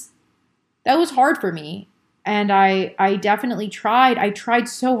was hard for me. And I definitely tried. I tried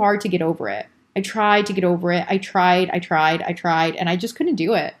so hard to get over it. I tried, and I just couldn't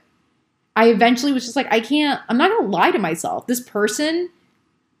do it. I eventually was just like, I'm not going to lie to myself. This person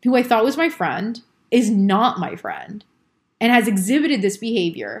who I thought was my friend is not my friend and has exhibited this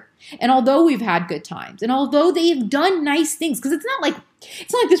behavior. And although we've had good times and although they've done nice things, because it's not like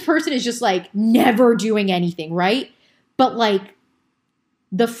this person is just like never doing anything, right? But like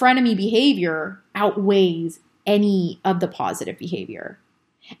the frenemy behavior outweighs any of the positive behavior.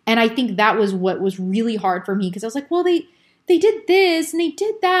 And I think that was what was really hard for me because I was like, well, they did this and they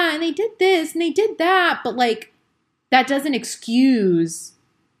did that and they did this and they did that. But like that doesn't excuse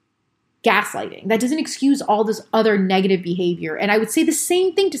gaslighting. That doesn't excuse all this other negative behavior. And I would say the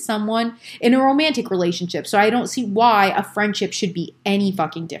same thing to someone in a romantic relationship. So I don't see why a friendship should be any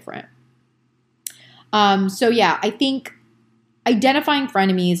fucking different. So yeah, I think identifying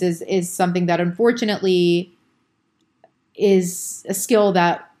frenemies is something that unfortunately is a skill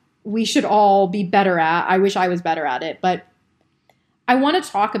that we should all be better at. I wish I was better at it, but I want to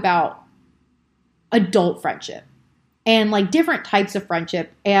talk about adult friendship and like different types of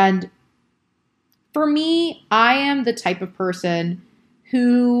friendship. And for me, I am the type of person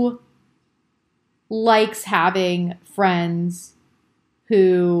who likes having friends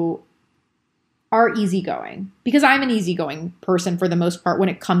who are easygoing because I'm an easygoing person for the most part when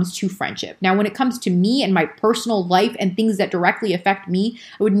it comes to friendship. Now, when it comes to me and my personal life and things that directly affect me,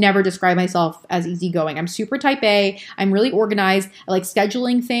 I would never describe myself as easygoing. I'm super type A. I'm really organized. I like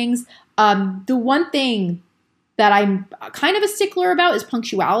scheduling things. The one thing that I'm kind of a stickler about is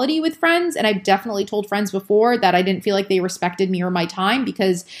punctuality with friends. And I've definitely told friends before that I didn't feel like they respected me or my time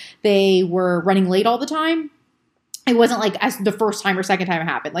because they were running late all the time. It wasn't like as the first time or second time it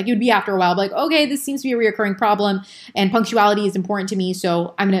happened. Like it would be after a while, like, okay, this seems to be a reoccurring problem and punctuality is important to me,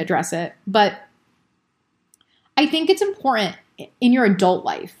 so I'm going to address it. But I think it's important in your adult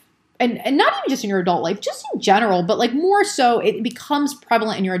life. And not even just in your adult life, just in general, but like more so it becomes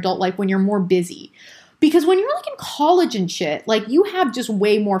prevalent in your adult life when you're more busy. Because when you're like in college and shit, like you have just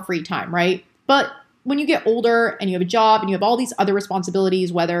way more free time, right? But when you get older and you have a job and you have all these other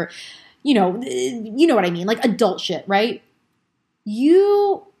responsibilities, whether, you know what I mean, like adult shit, right?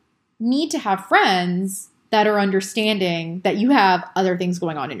 you need to have friends that are understanding that you have other things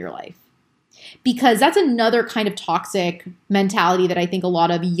going on in your life. Because that's another kind of toxic mentality that I think a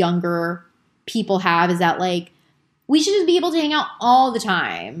lot of younger people have, is that like, we should just be able to hang out all the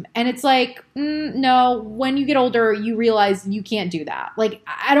time. And it's like, no, when you get older, you realize you can't do that. Like,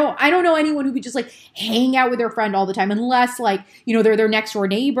 I don't know anyone who could just like hang out with their friend all the time, unless like, you know, they're their next door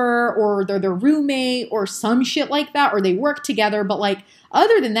neighbor or they're their roommate or some shit like that, or they work together. But like,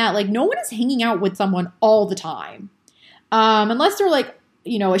 other than that, like, no one is hanging out with someone all the time. Unless they're like,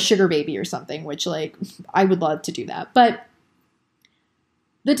 you know, a sugar baby or something, which like, I would love to do that. But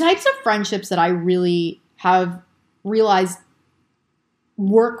the types of friendships that I really have realized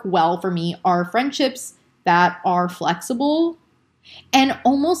work well for me are friendships that are flexible and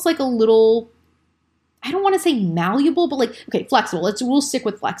almost like a little, I don't want to say malleable, but like, okay, flexible. We'll stick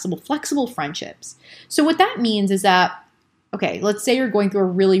with flexible friendships. So what that means is that, okay, let's say you're going through a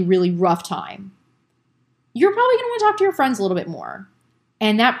really, really rough time. You're probably going to want to talk to your friends a little bit more.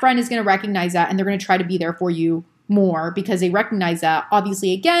 And that friend is going to recognize that, and they're going to try to be there for you more because they recognize that.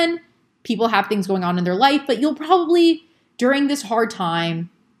 Obviously, again, people have things going on in their life, but you'll probably, during this hard time,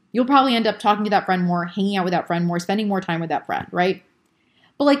 you'll probably end up talking to that friend more, hanging out with that friend more, spending more time with that friend, right?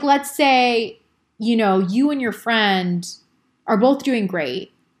 But like, let's say, you know, you and your friend are both doing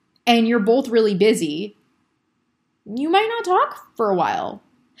great and you're both really busy. You might not talk for a while.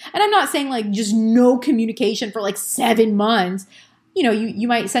 And I'm not saying like just no communication for like 7 months. You know, you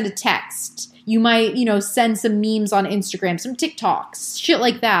might send a text. You might, you know, send some memes on Instagram, some TikToks, shit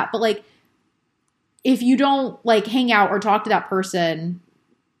like that. But like, if you don't like hang out or talk to that person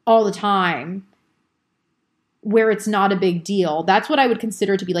all the time where it's not a big deal, that's what I would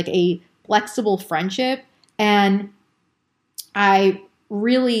consider to be like a flexible friendship. And I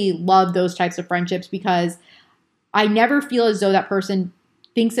really love those types of friendships because I never feel as though that person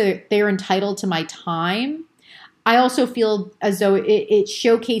thinks that they're entitled to my time. I also feel as though it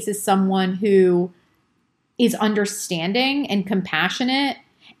showcases someone who is understanding and compassionate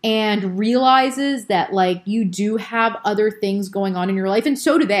and realizes that like you do have other things going on in your life, and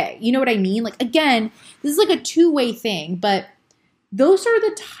so do they. You know what I mean? Like, again, this is like a two-way thing, but those are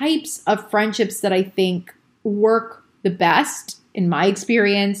the types of friendships that I think work the best in my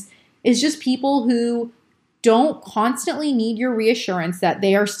experience, is just people who don't constantly need your reassurance that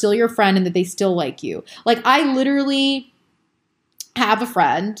they are still your friend and that they still like you. Like, I literally have a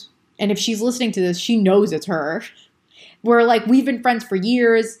friend, and if she's listening to this, she knows it's her, where like we've been friends for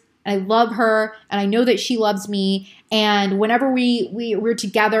years, and I love her, and I know that she loves me, and whenever we're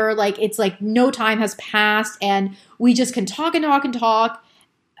together, like it's like no time has passed, and we just can talk and talk and talk.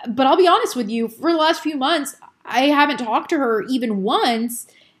 But I'll be honest with you, for the last few months, I haven't talked to her even once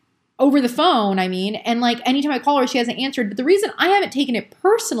over the phone, I mean, and like anytime I call her, she hasn't answered. But the reason I haven't taken it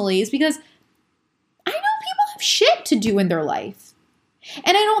personally is because I know people have shit to do in their life.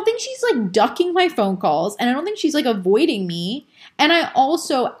 And I don't think she's like ducking my phone calls, and I don't think she's like avoiding me. And I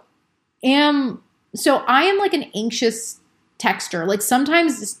also am like an anxious texter. Like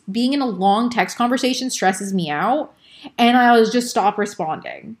sometimes being in a long text conversation stresses me out, and I'll just stop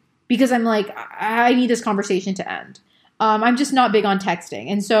responding because I'm like, I need this conversation to end. I'm just not big on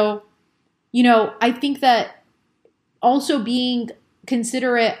texting. And so, you know, I think that also being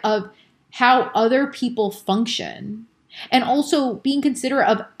considerate of how other people function, and also being considerate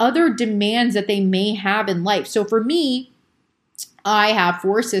of other demands that they may have in life. So for me, I have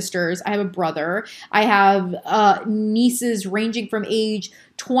 4 sisters. I have a brother. I have nieces ranging from age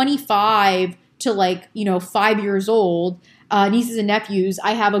 25 to like, you know, 5 years old. Nieces and nephews.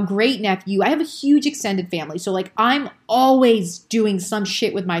 I have a great nephew. I have a huge extended family. So like I'm always doing some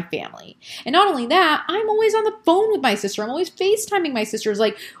shit with my family. And not only that, I'm always on the phone with my sister. I'm always FaceTiming my sisters.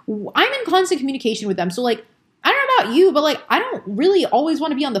 Like I'm in constant communication with them. So like, I don't know about you, but like, I don't really always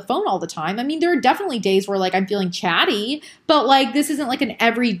want to be on the phone all the time. I mean, there are definitely days where like I'm feeling chatty, but like this isn't like an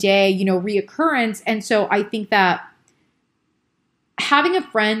everyday, you know, reoccurrence. And so I think that having a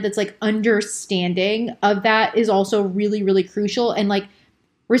friend that's like understanding of that is also really, really crucial. And like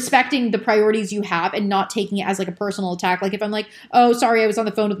respecting the priorities you have and not taking it as like a personal attack. Like if I'm like, oh, sorry, I was on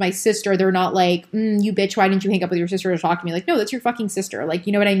the phone with my sister. They're not like, you bitch, why didn't you hang up with your sister to talk to me? Like, no, that's your fucking sister. Like,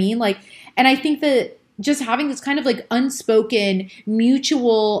 you know what I mean? Like, and I think that just having this kind of like unspoken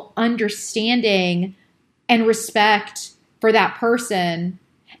mutual understanding and respect for that person.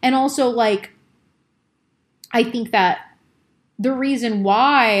 And also like, I think that the reason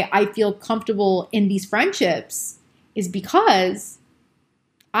why I feel comfortable in these friendships is because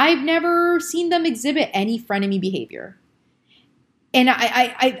I've never seen them exhibit any frenemy behavior. And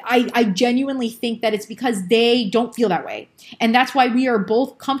I genuinely think that it's because they don't feel that way. And that's why we are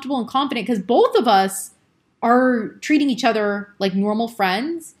both comfortable and confident, because both of us are treating each other like normal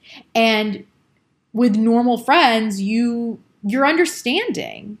friends. And with normal friends, you're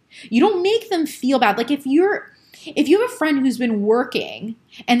understanding. You don't make them feel bad. Like if you have a friend who's been working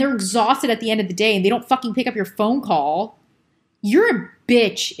and they're exhausted at the end of the day and they don't fucking pick up your phone call, you're a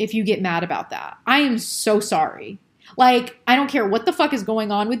bitch if you get mad about that. I am so sorry. Like, I don't care what the fuck is going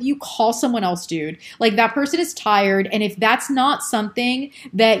on with you. Call someone else, dude. Like, that person is tired. And if that's not something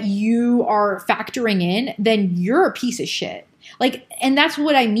that you are factoring in, then you're a piece of shit. Like, and that's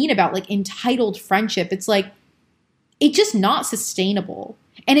what I mean about like entitled friendship. It's like, it's just not sustainable.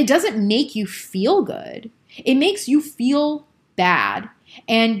 And it doesn't make you feel good. It makes you feel bad.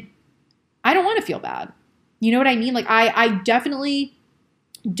 And I don't want to feel bad. You know what I mean? Like, I definitely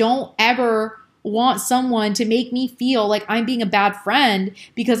don't ever want someone to make me feel like I'm being a bad friend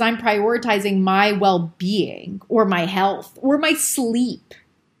because I'm prioritizing my well-being or my health or my sleep.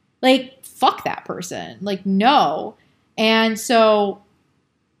 Like, fuck that person. Like, no. And so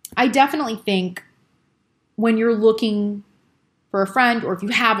I definitely think when you're looking for a friend, or if you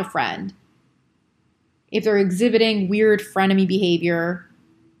have a friend, if they're exhibiting weird frenemy behavior,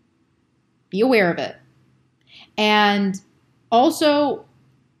 be aware of it. And also,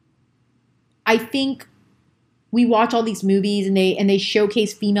 I think we watch all these movies and they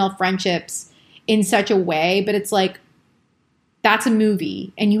showcase female friendships in such a way, but it's like, that's a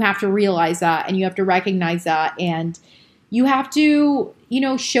movie and you have to realize that and you have to recognize that and you have to,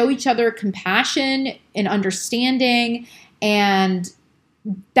 show each other compassion and understanding. And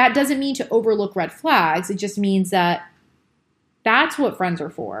that doesn't mean to overlook red flags. It just means that that's what friends are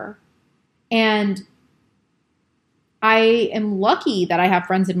for. And I am lucky that I have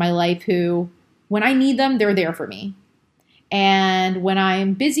friends in my life who, when I need them, they're there for me. And when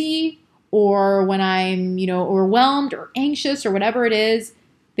I'm busy or when I'm, overwhelmed or anxious or whatever it is,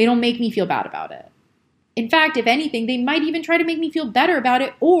 they don't make me feel bad about it. In fact, if anything, they might even try to make me feel better about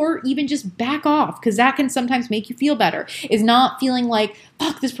it or even just back off, because that can sometimes make you feel better, is not feeling like,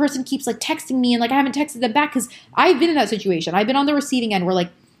 fuck, this person keeps like texting me and like I haven't texted them back, because I've been in that situation. I've been on the receiving end where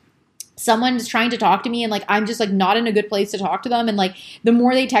like someone is trying to talk to me and like I'm just like not in a good place to talk to them, and like the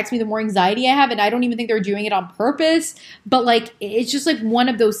more they text me, the more anxiety I have, and I don't even think they're doing it on purpose, but like it's just like one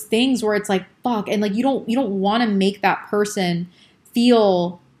of those things where it's like, fuck, and like you don't want to make that person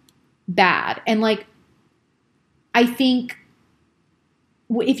feel bad. And like I think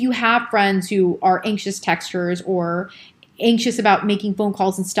if you have friends who are anxious texters or anxious about making phone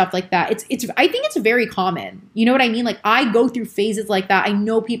calls and stuff like that, I think it's very common. You know what I mean? Like I go through phases like that. I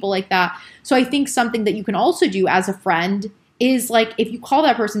know people like that. So I think something that you can also do as a friend is like, if you call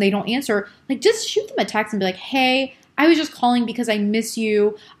that person, they don't answer, like just shoot them a text and be like, hey, I was just calling because I miss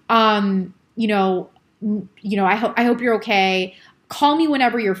you. I hope you're okay. Call me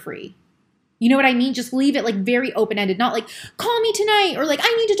whenever you're free. You know what I mean? Just leave it like very open-ended, not like call me tonight or like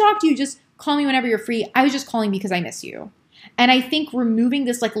I need to talk to you. Just call me whenever you're free. I was just calling because I miss you. And I think removing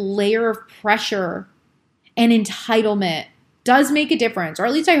this like layer of pressure and entitlement does make a difference, or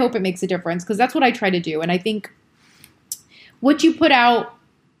at least I hope it makes a difference, because that's what I try to do. And I think what you put out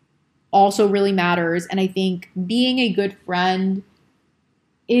also really matters. And I think being a good friend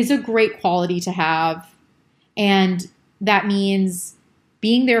is a great quality to have. And that means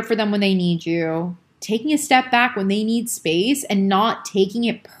being there for them when they need you, taking a step back when they need space and not taking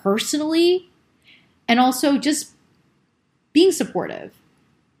it personally, and also just being supportive,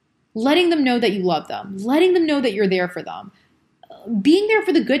 letting them know that you love them, letting them know that you're there for them, being there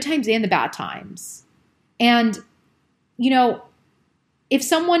for the good times and the bad times. And, if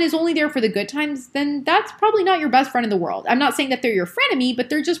someone is only there for the good times, then that's probably not your best friend in the world. I'm not saying that they're your frenemy, but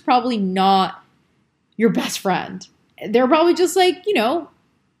they're just probably not your best friend. They're probably just like,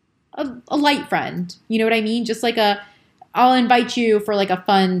 a light friend. You know what I mean? Just like I'll invite you for like a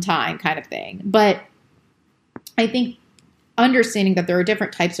fun time kind of thing. But I think understanding that there are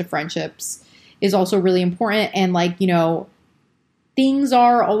different types of friendships is also really important. And like, things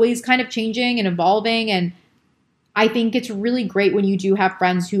are always kind of changing and evolving. And I think it's really great when you do have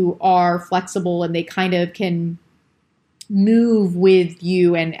friends who are flexible and they kind of can move with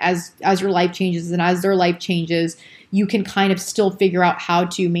you. And as your life changes and as their life changes, you can kind of still figure out how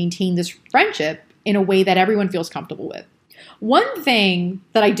to maintain this friendship in a way that everyone feels comfortable with. One thing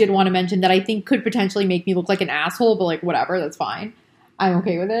that I did want to mention that I think could potentially make me look like an asshole, but like whatever, that's fine. I'm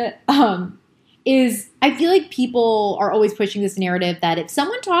okay with it. Is I feel like people are always pushing this narrative that if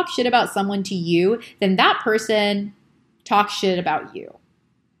someone talks shit about someone to you, then that person talks shit about you.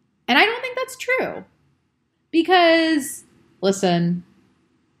 And I don't think that's true. Because listen,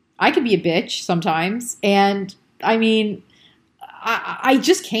 I can be a bitch sometimes. And I mean, I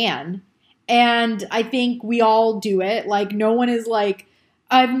just can. And I think we all do it. Like, no one is like,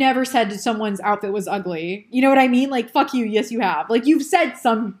 I've never said that someone's outfit was ugly. You know what I mean? Like, fuck you. Yes, you have. Like, you've said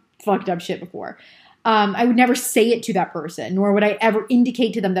some fucked up shit before. I would never say it to that person, nor would I ever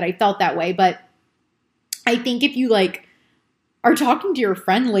indicate to them that I felt that way. But I think if you like are talking to your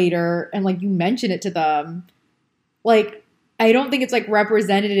friend later and like you mention it to them, like, I don't think it's like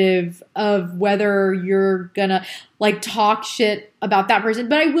representative of whether you're gonna like talk shit about that person.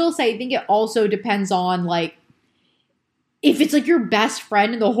 But I will say, I think it also depends on like, if it's like your best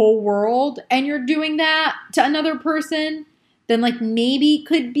friend in the whole world and you're doing that to another person, then like maybe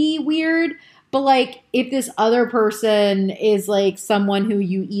could be weird. But like if this other person is like someone who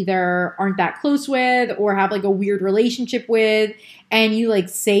you either aren't that close with or have like a weird relationship with, and you like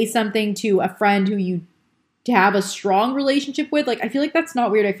say something to a friend who you have a strong relationship with, like I feel like that's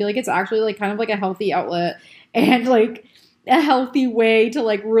not weird. I feel like it's actually like kind of like a healthy outlet and like a healthy way to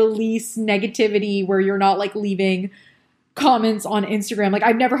like release negativity where you're not like leaving comments on Instagram. Like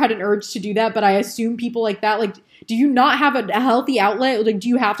I've never had an urge to do that, but I assume people like that, like, do you not have a healthy outlet? Like, do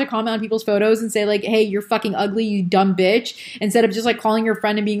you have to comment on people's photos and say like, hey, you're fucking ugly, you dumb bitch, instead of just like calling your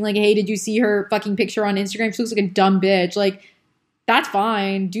friend and being like, hey, did you see her fucking picture on Instagram? She looks like a dumb bitch. Like, that's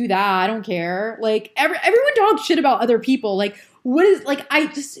fine. Do that. I don't care. Like everyone talks shit about other people. Like, what is like, I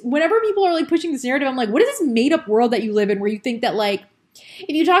just, whenever people are like pushing this narrative, I'm like, what is this made up world that you live in where you think that like, if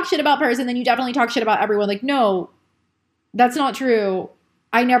you talk shit about a person, then you definitely talk shit about everyone? Like, no, that's not true.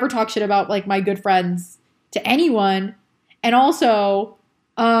 I never talk shit about like my good friends to anyone. And also,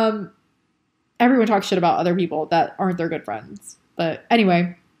 everyone talks shit about other people that aren't their good friends. But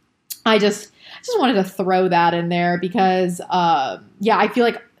anyway, I just wanted to throw that in there because, yeah, I feel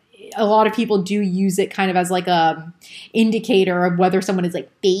like a lot of people do use it kind of as like a indicator of whether someone is like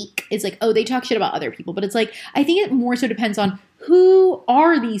fake. It's like, oh, they talk shit about other people. But it's like, I think it more so depends on who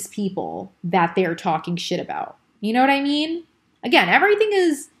are these people that they're talking shit about. You know what I mean? Again, everything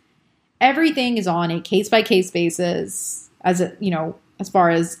is on a case by case basis as a, you know, as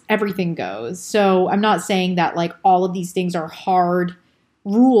far as everything goes. So I'm not saying that like all of these things are hard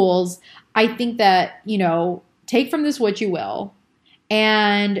rules. I think that, you know, take from this what you will.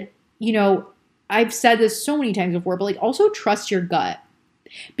 And, you know, I've said this so many times before, but like also trust your gut.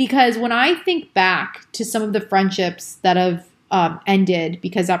 Because when I think back to some of the friendships that have ended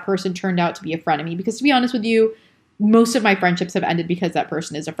because that person turned out to be a frenemy, because to be honest with you, most of my friendships have ended because that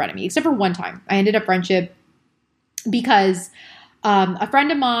person is a frenemy, except for one time. I ended a friendship because a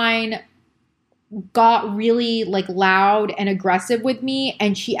friend of mine got really like loud and aggressive with me,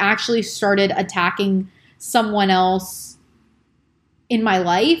 and she actually started attacking someone else in my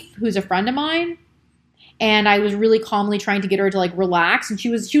life who's a friend of mine. And I was really calmly trying to get her to like relax, and she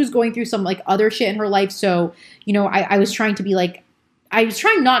was going through some like other shit in her life. So, you know, I was trying to be like, I was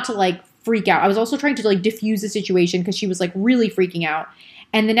trying not to like freak out. I was also trying to like diffuse the situation because she was like really freaking out.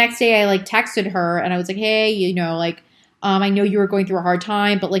 And the next day I like texted her and I was like, hey, you know, like, I know you were going through a hard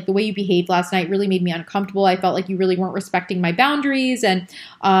time, but like the way you behaved last night really made me uncomfortable. I felt like you really weren't respecting my boundaries. And,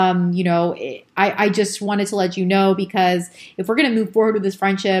 you know, I just wanted to let you know, because if we're going to move forward with this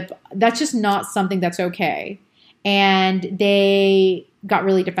friendship, that's just not something that's okay. And they got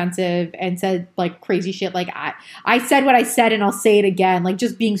really defensive and said like crazy shit. Like I said what I said and I'll say it again, like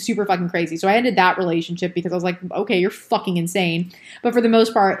just being super fucking crazy. So I ended that relationship because I was like, okay, you're fucking insane. But for the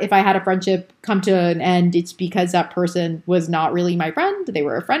most part, if I had a friendship come to an end, it's because that person was not really my friend. They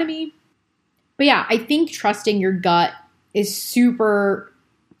were a frenemy. But yeah, I think trusting your gut is super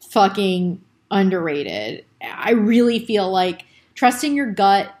fucking underrated. I really feel like trusting your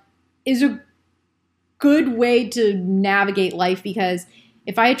gut is a good way to navigate life, because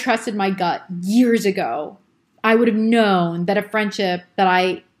if I had trusted my gut years ago, I would have known that a friendship that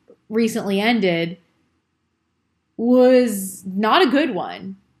I recently ended was not a good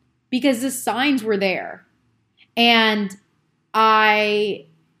one, because the signs were there. And I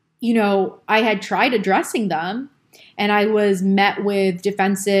had tried addressing them, and I was met with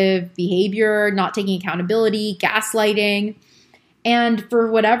defensive behavior, not taking accountability, gaslighting. And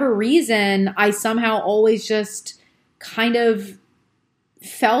for whatever reason, I somehow always just kind of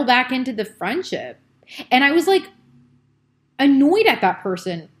fell back into the friendship. And I was like annoyed at that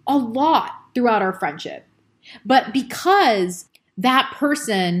person a lot throughout our friendship. But because that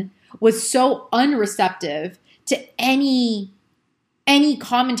person was so unreceptive to any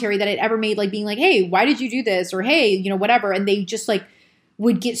commentary that I'd ever made, like being like, hey, why did you do this? Or hey, you know, whatever. And they just like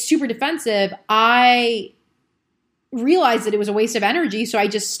would get super defensive. I realized that it was a waste of energy. So I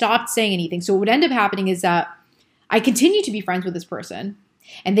just stopped saying anything. So what would end up happening is that I continue to be friends with this person,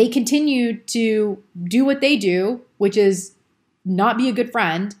 and they continue to do what they do, which is not be a good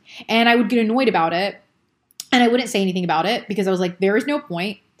friend, and I would get annoyed about it, and I wouldn't say anything about it because I was like, there is no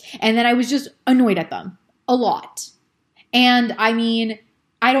point. And then I was just annoyed at them a lot. And I mean,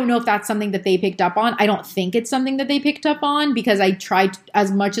 I don't know if that's something that they picked up on. I don't think it's something that they picked up on because I tried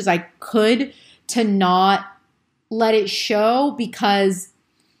as much as I could to not let it show, because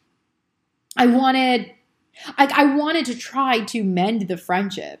I wanted to try to mend the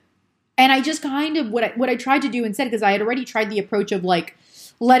friendship. And I just kind of, what I tried to do instead, because I had already tried the approach of like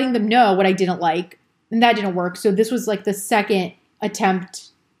letting them know what I didn't like, and that didn't work. So this was like the second attempt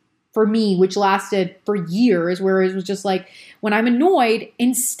for me, which lasted for years, where it was just like, when I'm annoyed,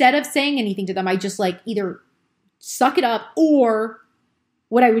 instead of saying anything to them, I just like either suck it up, or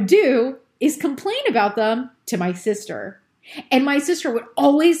what I would do is complain about them to my sister. And my sister would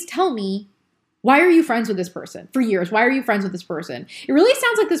always tell me, why are you friends with this person? For years, why are you friends with this person? It really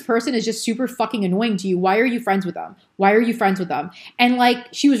sounds like this person is just super fucking annoying to you. Why are you friends with them? Why are you friends with them? And like,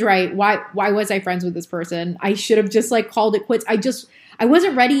 she was right. Why was I friends with this person? I should have just like called it quits. I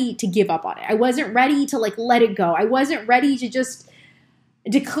wasn't ready to give up on it. I wasn't ready to like let it go. I wasn't ready to just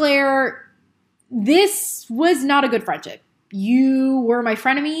declare this was not a good friendship. You were my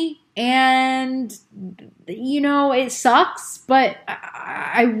frenemy, and you know, it sucks, but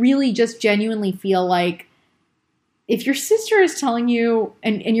I really just genuinely feel like if your sister is telling you,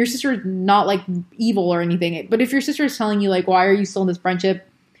 and your sister is not like evil or anything, but if your sister is telling you like, why are you still in this friendship,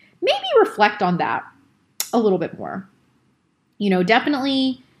 maybe reflect on that a little bit more. You know,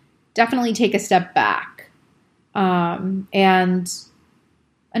 definitely take a step back. And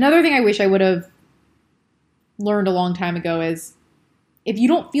another thing I wish I would have learned a long time ago is, if you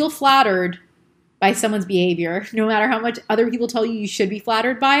don't feel flattered by someone's behavior, no matter how much other people tell you should be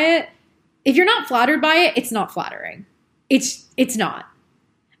flattered by it, if you're not flattered by it, it's not flattering. It's not.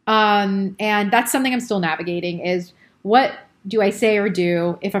 And that's something I'm still navigating, is what do I say or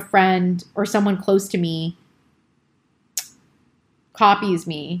do if a friend or someone close to me copies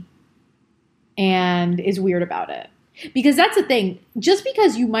me and is weird about it? Because that's the thing. Just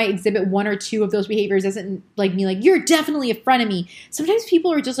because you might exhibit one or two of those behaviors doesn't like mean like you're definitely a frenemy. Sometimes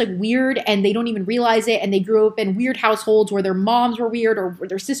people are just like weird and they don't even realize it, and they grew up in weird households where their moms were weird or where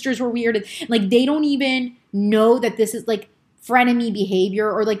their sisters were weird, and like they don't even know that this is like frenemy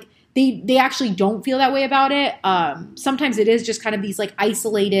behavior, or like they actually don't feel that way about it. Sometimes it is just kind of these like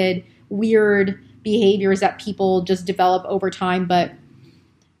isolated weird behaviors that people just develop over time, but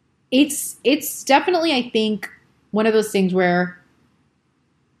it's definitely, I think, one of those things where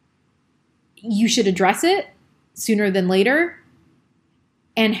you should address it sooner than later.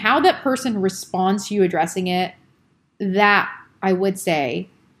 And how that person responds to you addressing it, that I would say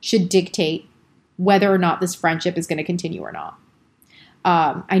should dictate whether or not this friendship is going to continue or not.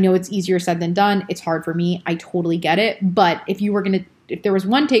 I know it's easier said than done. It's hard for me. I totally get it. But if there was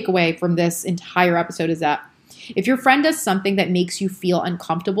one takeaway from this entire episode, is that if your friend does something that makes you feel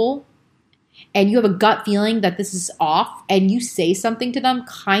uncomfortable, and you have a gut feeling that this is off, and you say something to them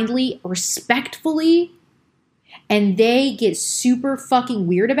kindly, respectfully, and they get super fucking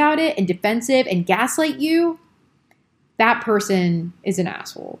weird about it and defensive and gaslight you, that person is an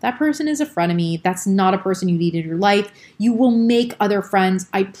asshole. That person is a frenemy. That's not a person you need in your life. You will make other friends.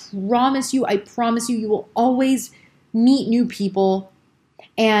 I promise you, you will always meet new people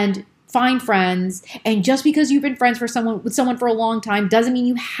and find friends. And just because you've been friends with someone for a long time doesn't mean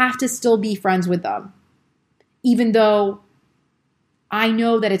you have to still be friends with them. Even though I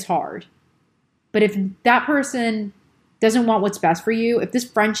know that it's hard. But if that person doesn't want what's best for you, if this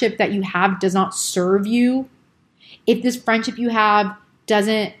friendship that you have does not serve you, if this friendship you have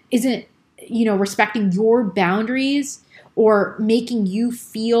isn't, respecting your boundaries or making you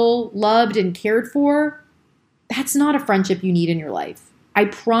feel loved and cared for, that's not a friendship you need in your life. I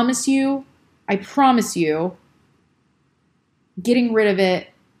promise you, getting rid of it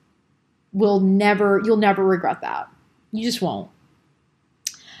you'll never regret that. You just won't.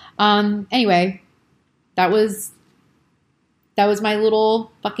 Anyway, that was my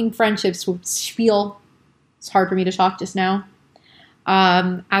little fucking friendship spiel. It's hard for me to talk just now.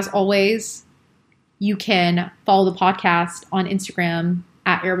 As always, you can follow the podcast on Instagram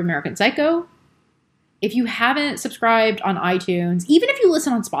at Arab American Psycho. If you haven't subscribed on iTunes, even if you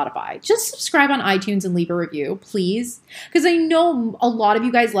listen on Spotify, just subscribe on iTunes and leave a review, please. Because I know a lot of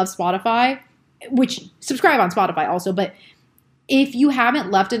you guys love Spotify, which subscribe on Spotify also. But if you haven't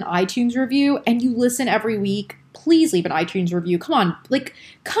left an iTunes review and you listen every week, please leave an iTunes review.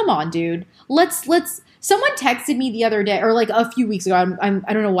 Come on, dude. Let's. Someone texted me the other day, or like a few weeks ago. I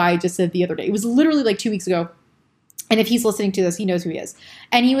don't know why I just said the other day. It was literally like 2 weeks ago. And if he's listening to this, he knows who he is.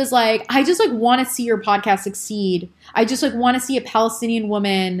 And he was like, I just like want to see your podcast succeed. I just like want to see a Palestinian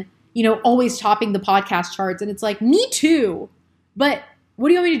woman, you know, always topping the podcast charts. And it's like, me too. But what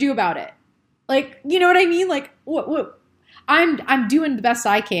do you want me to do about it? Like, you know what I mean? Like, what? I'm doing the best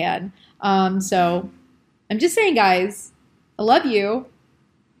I can. So I'm just saying, guys, I love you.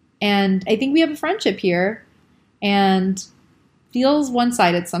 And I think we have a friendship here. And feels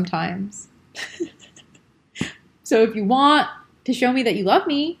one-sided sometimes. So if you want to show me that you love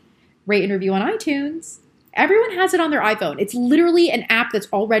me, rate and review on iTunes. Everyone has it on their iPhone. It's literally an app that's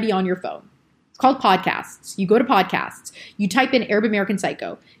already on your phone. It's called Podcasts. You go to Podcasts. You type in Arab American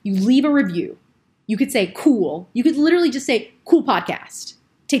Psycho. You leave a review. You could say cool. You could literally just say cool podcast.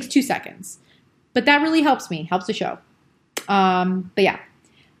 It takes 2 seconds. But that really helps me. Helps the show. But yeah.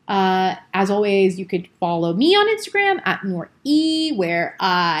 As always, you could follow me on Instagram at NorE, where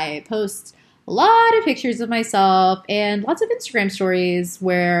I post a lot of pictures of myself and lots of Instagram stories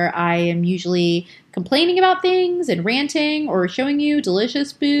where I am usually complaining about things and ranting or showing you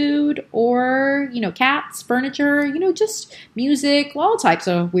delicious food or, you know, cats, furniture, you know, just music, all types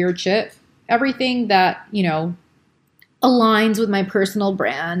of weird shit. Everything that, you know, aligns with my personal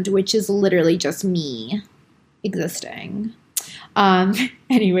brand, which is literally just me existing.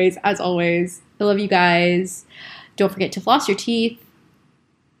 Anyways, as always, I love you guys. Don't forget to floss your teeth.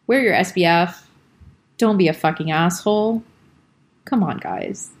 Wear your SPF. Don't be a fucking asshole. Come on,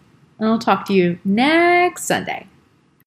 guys. And I'll talk to you next Sunday.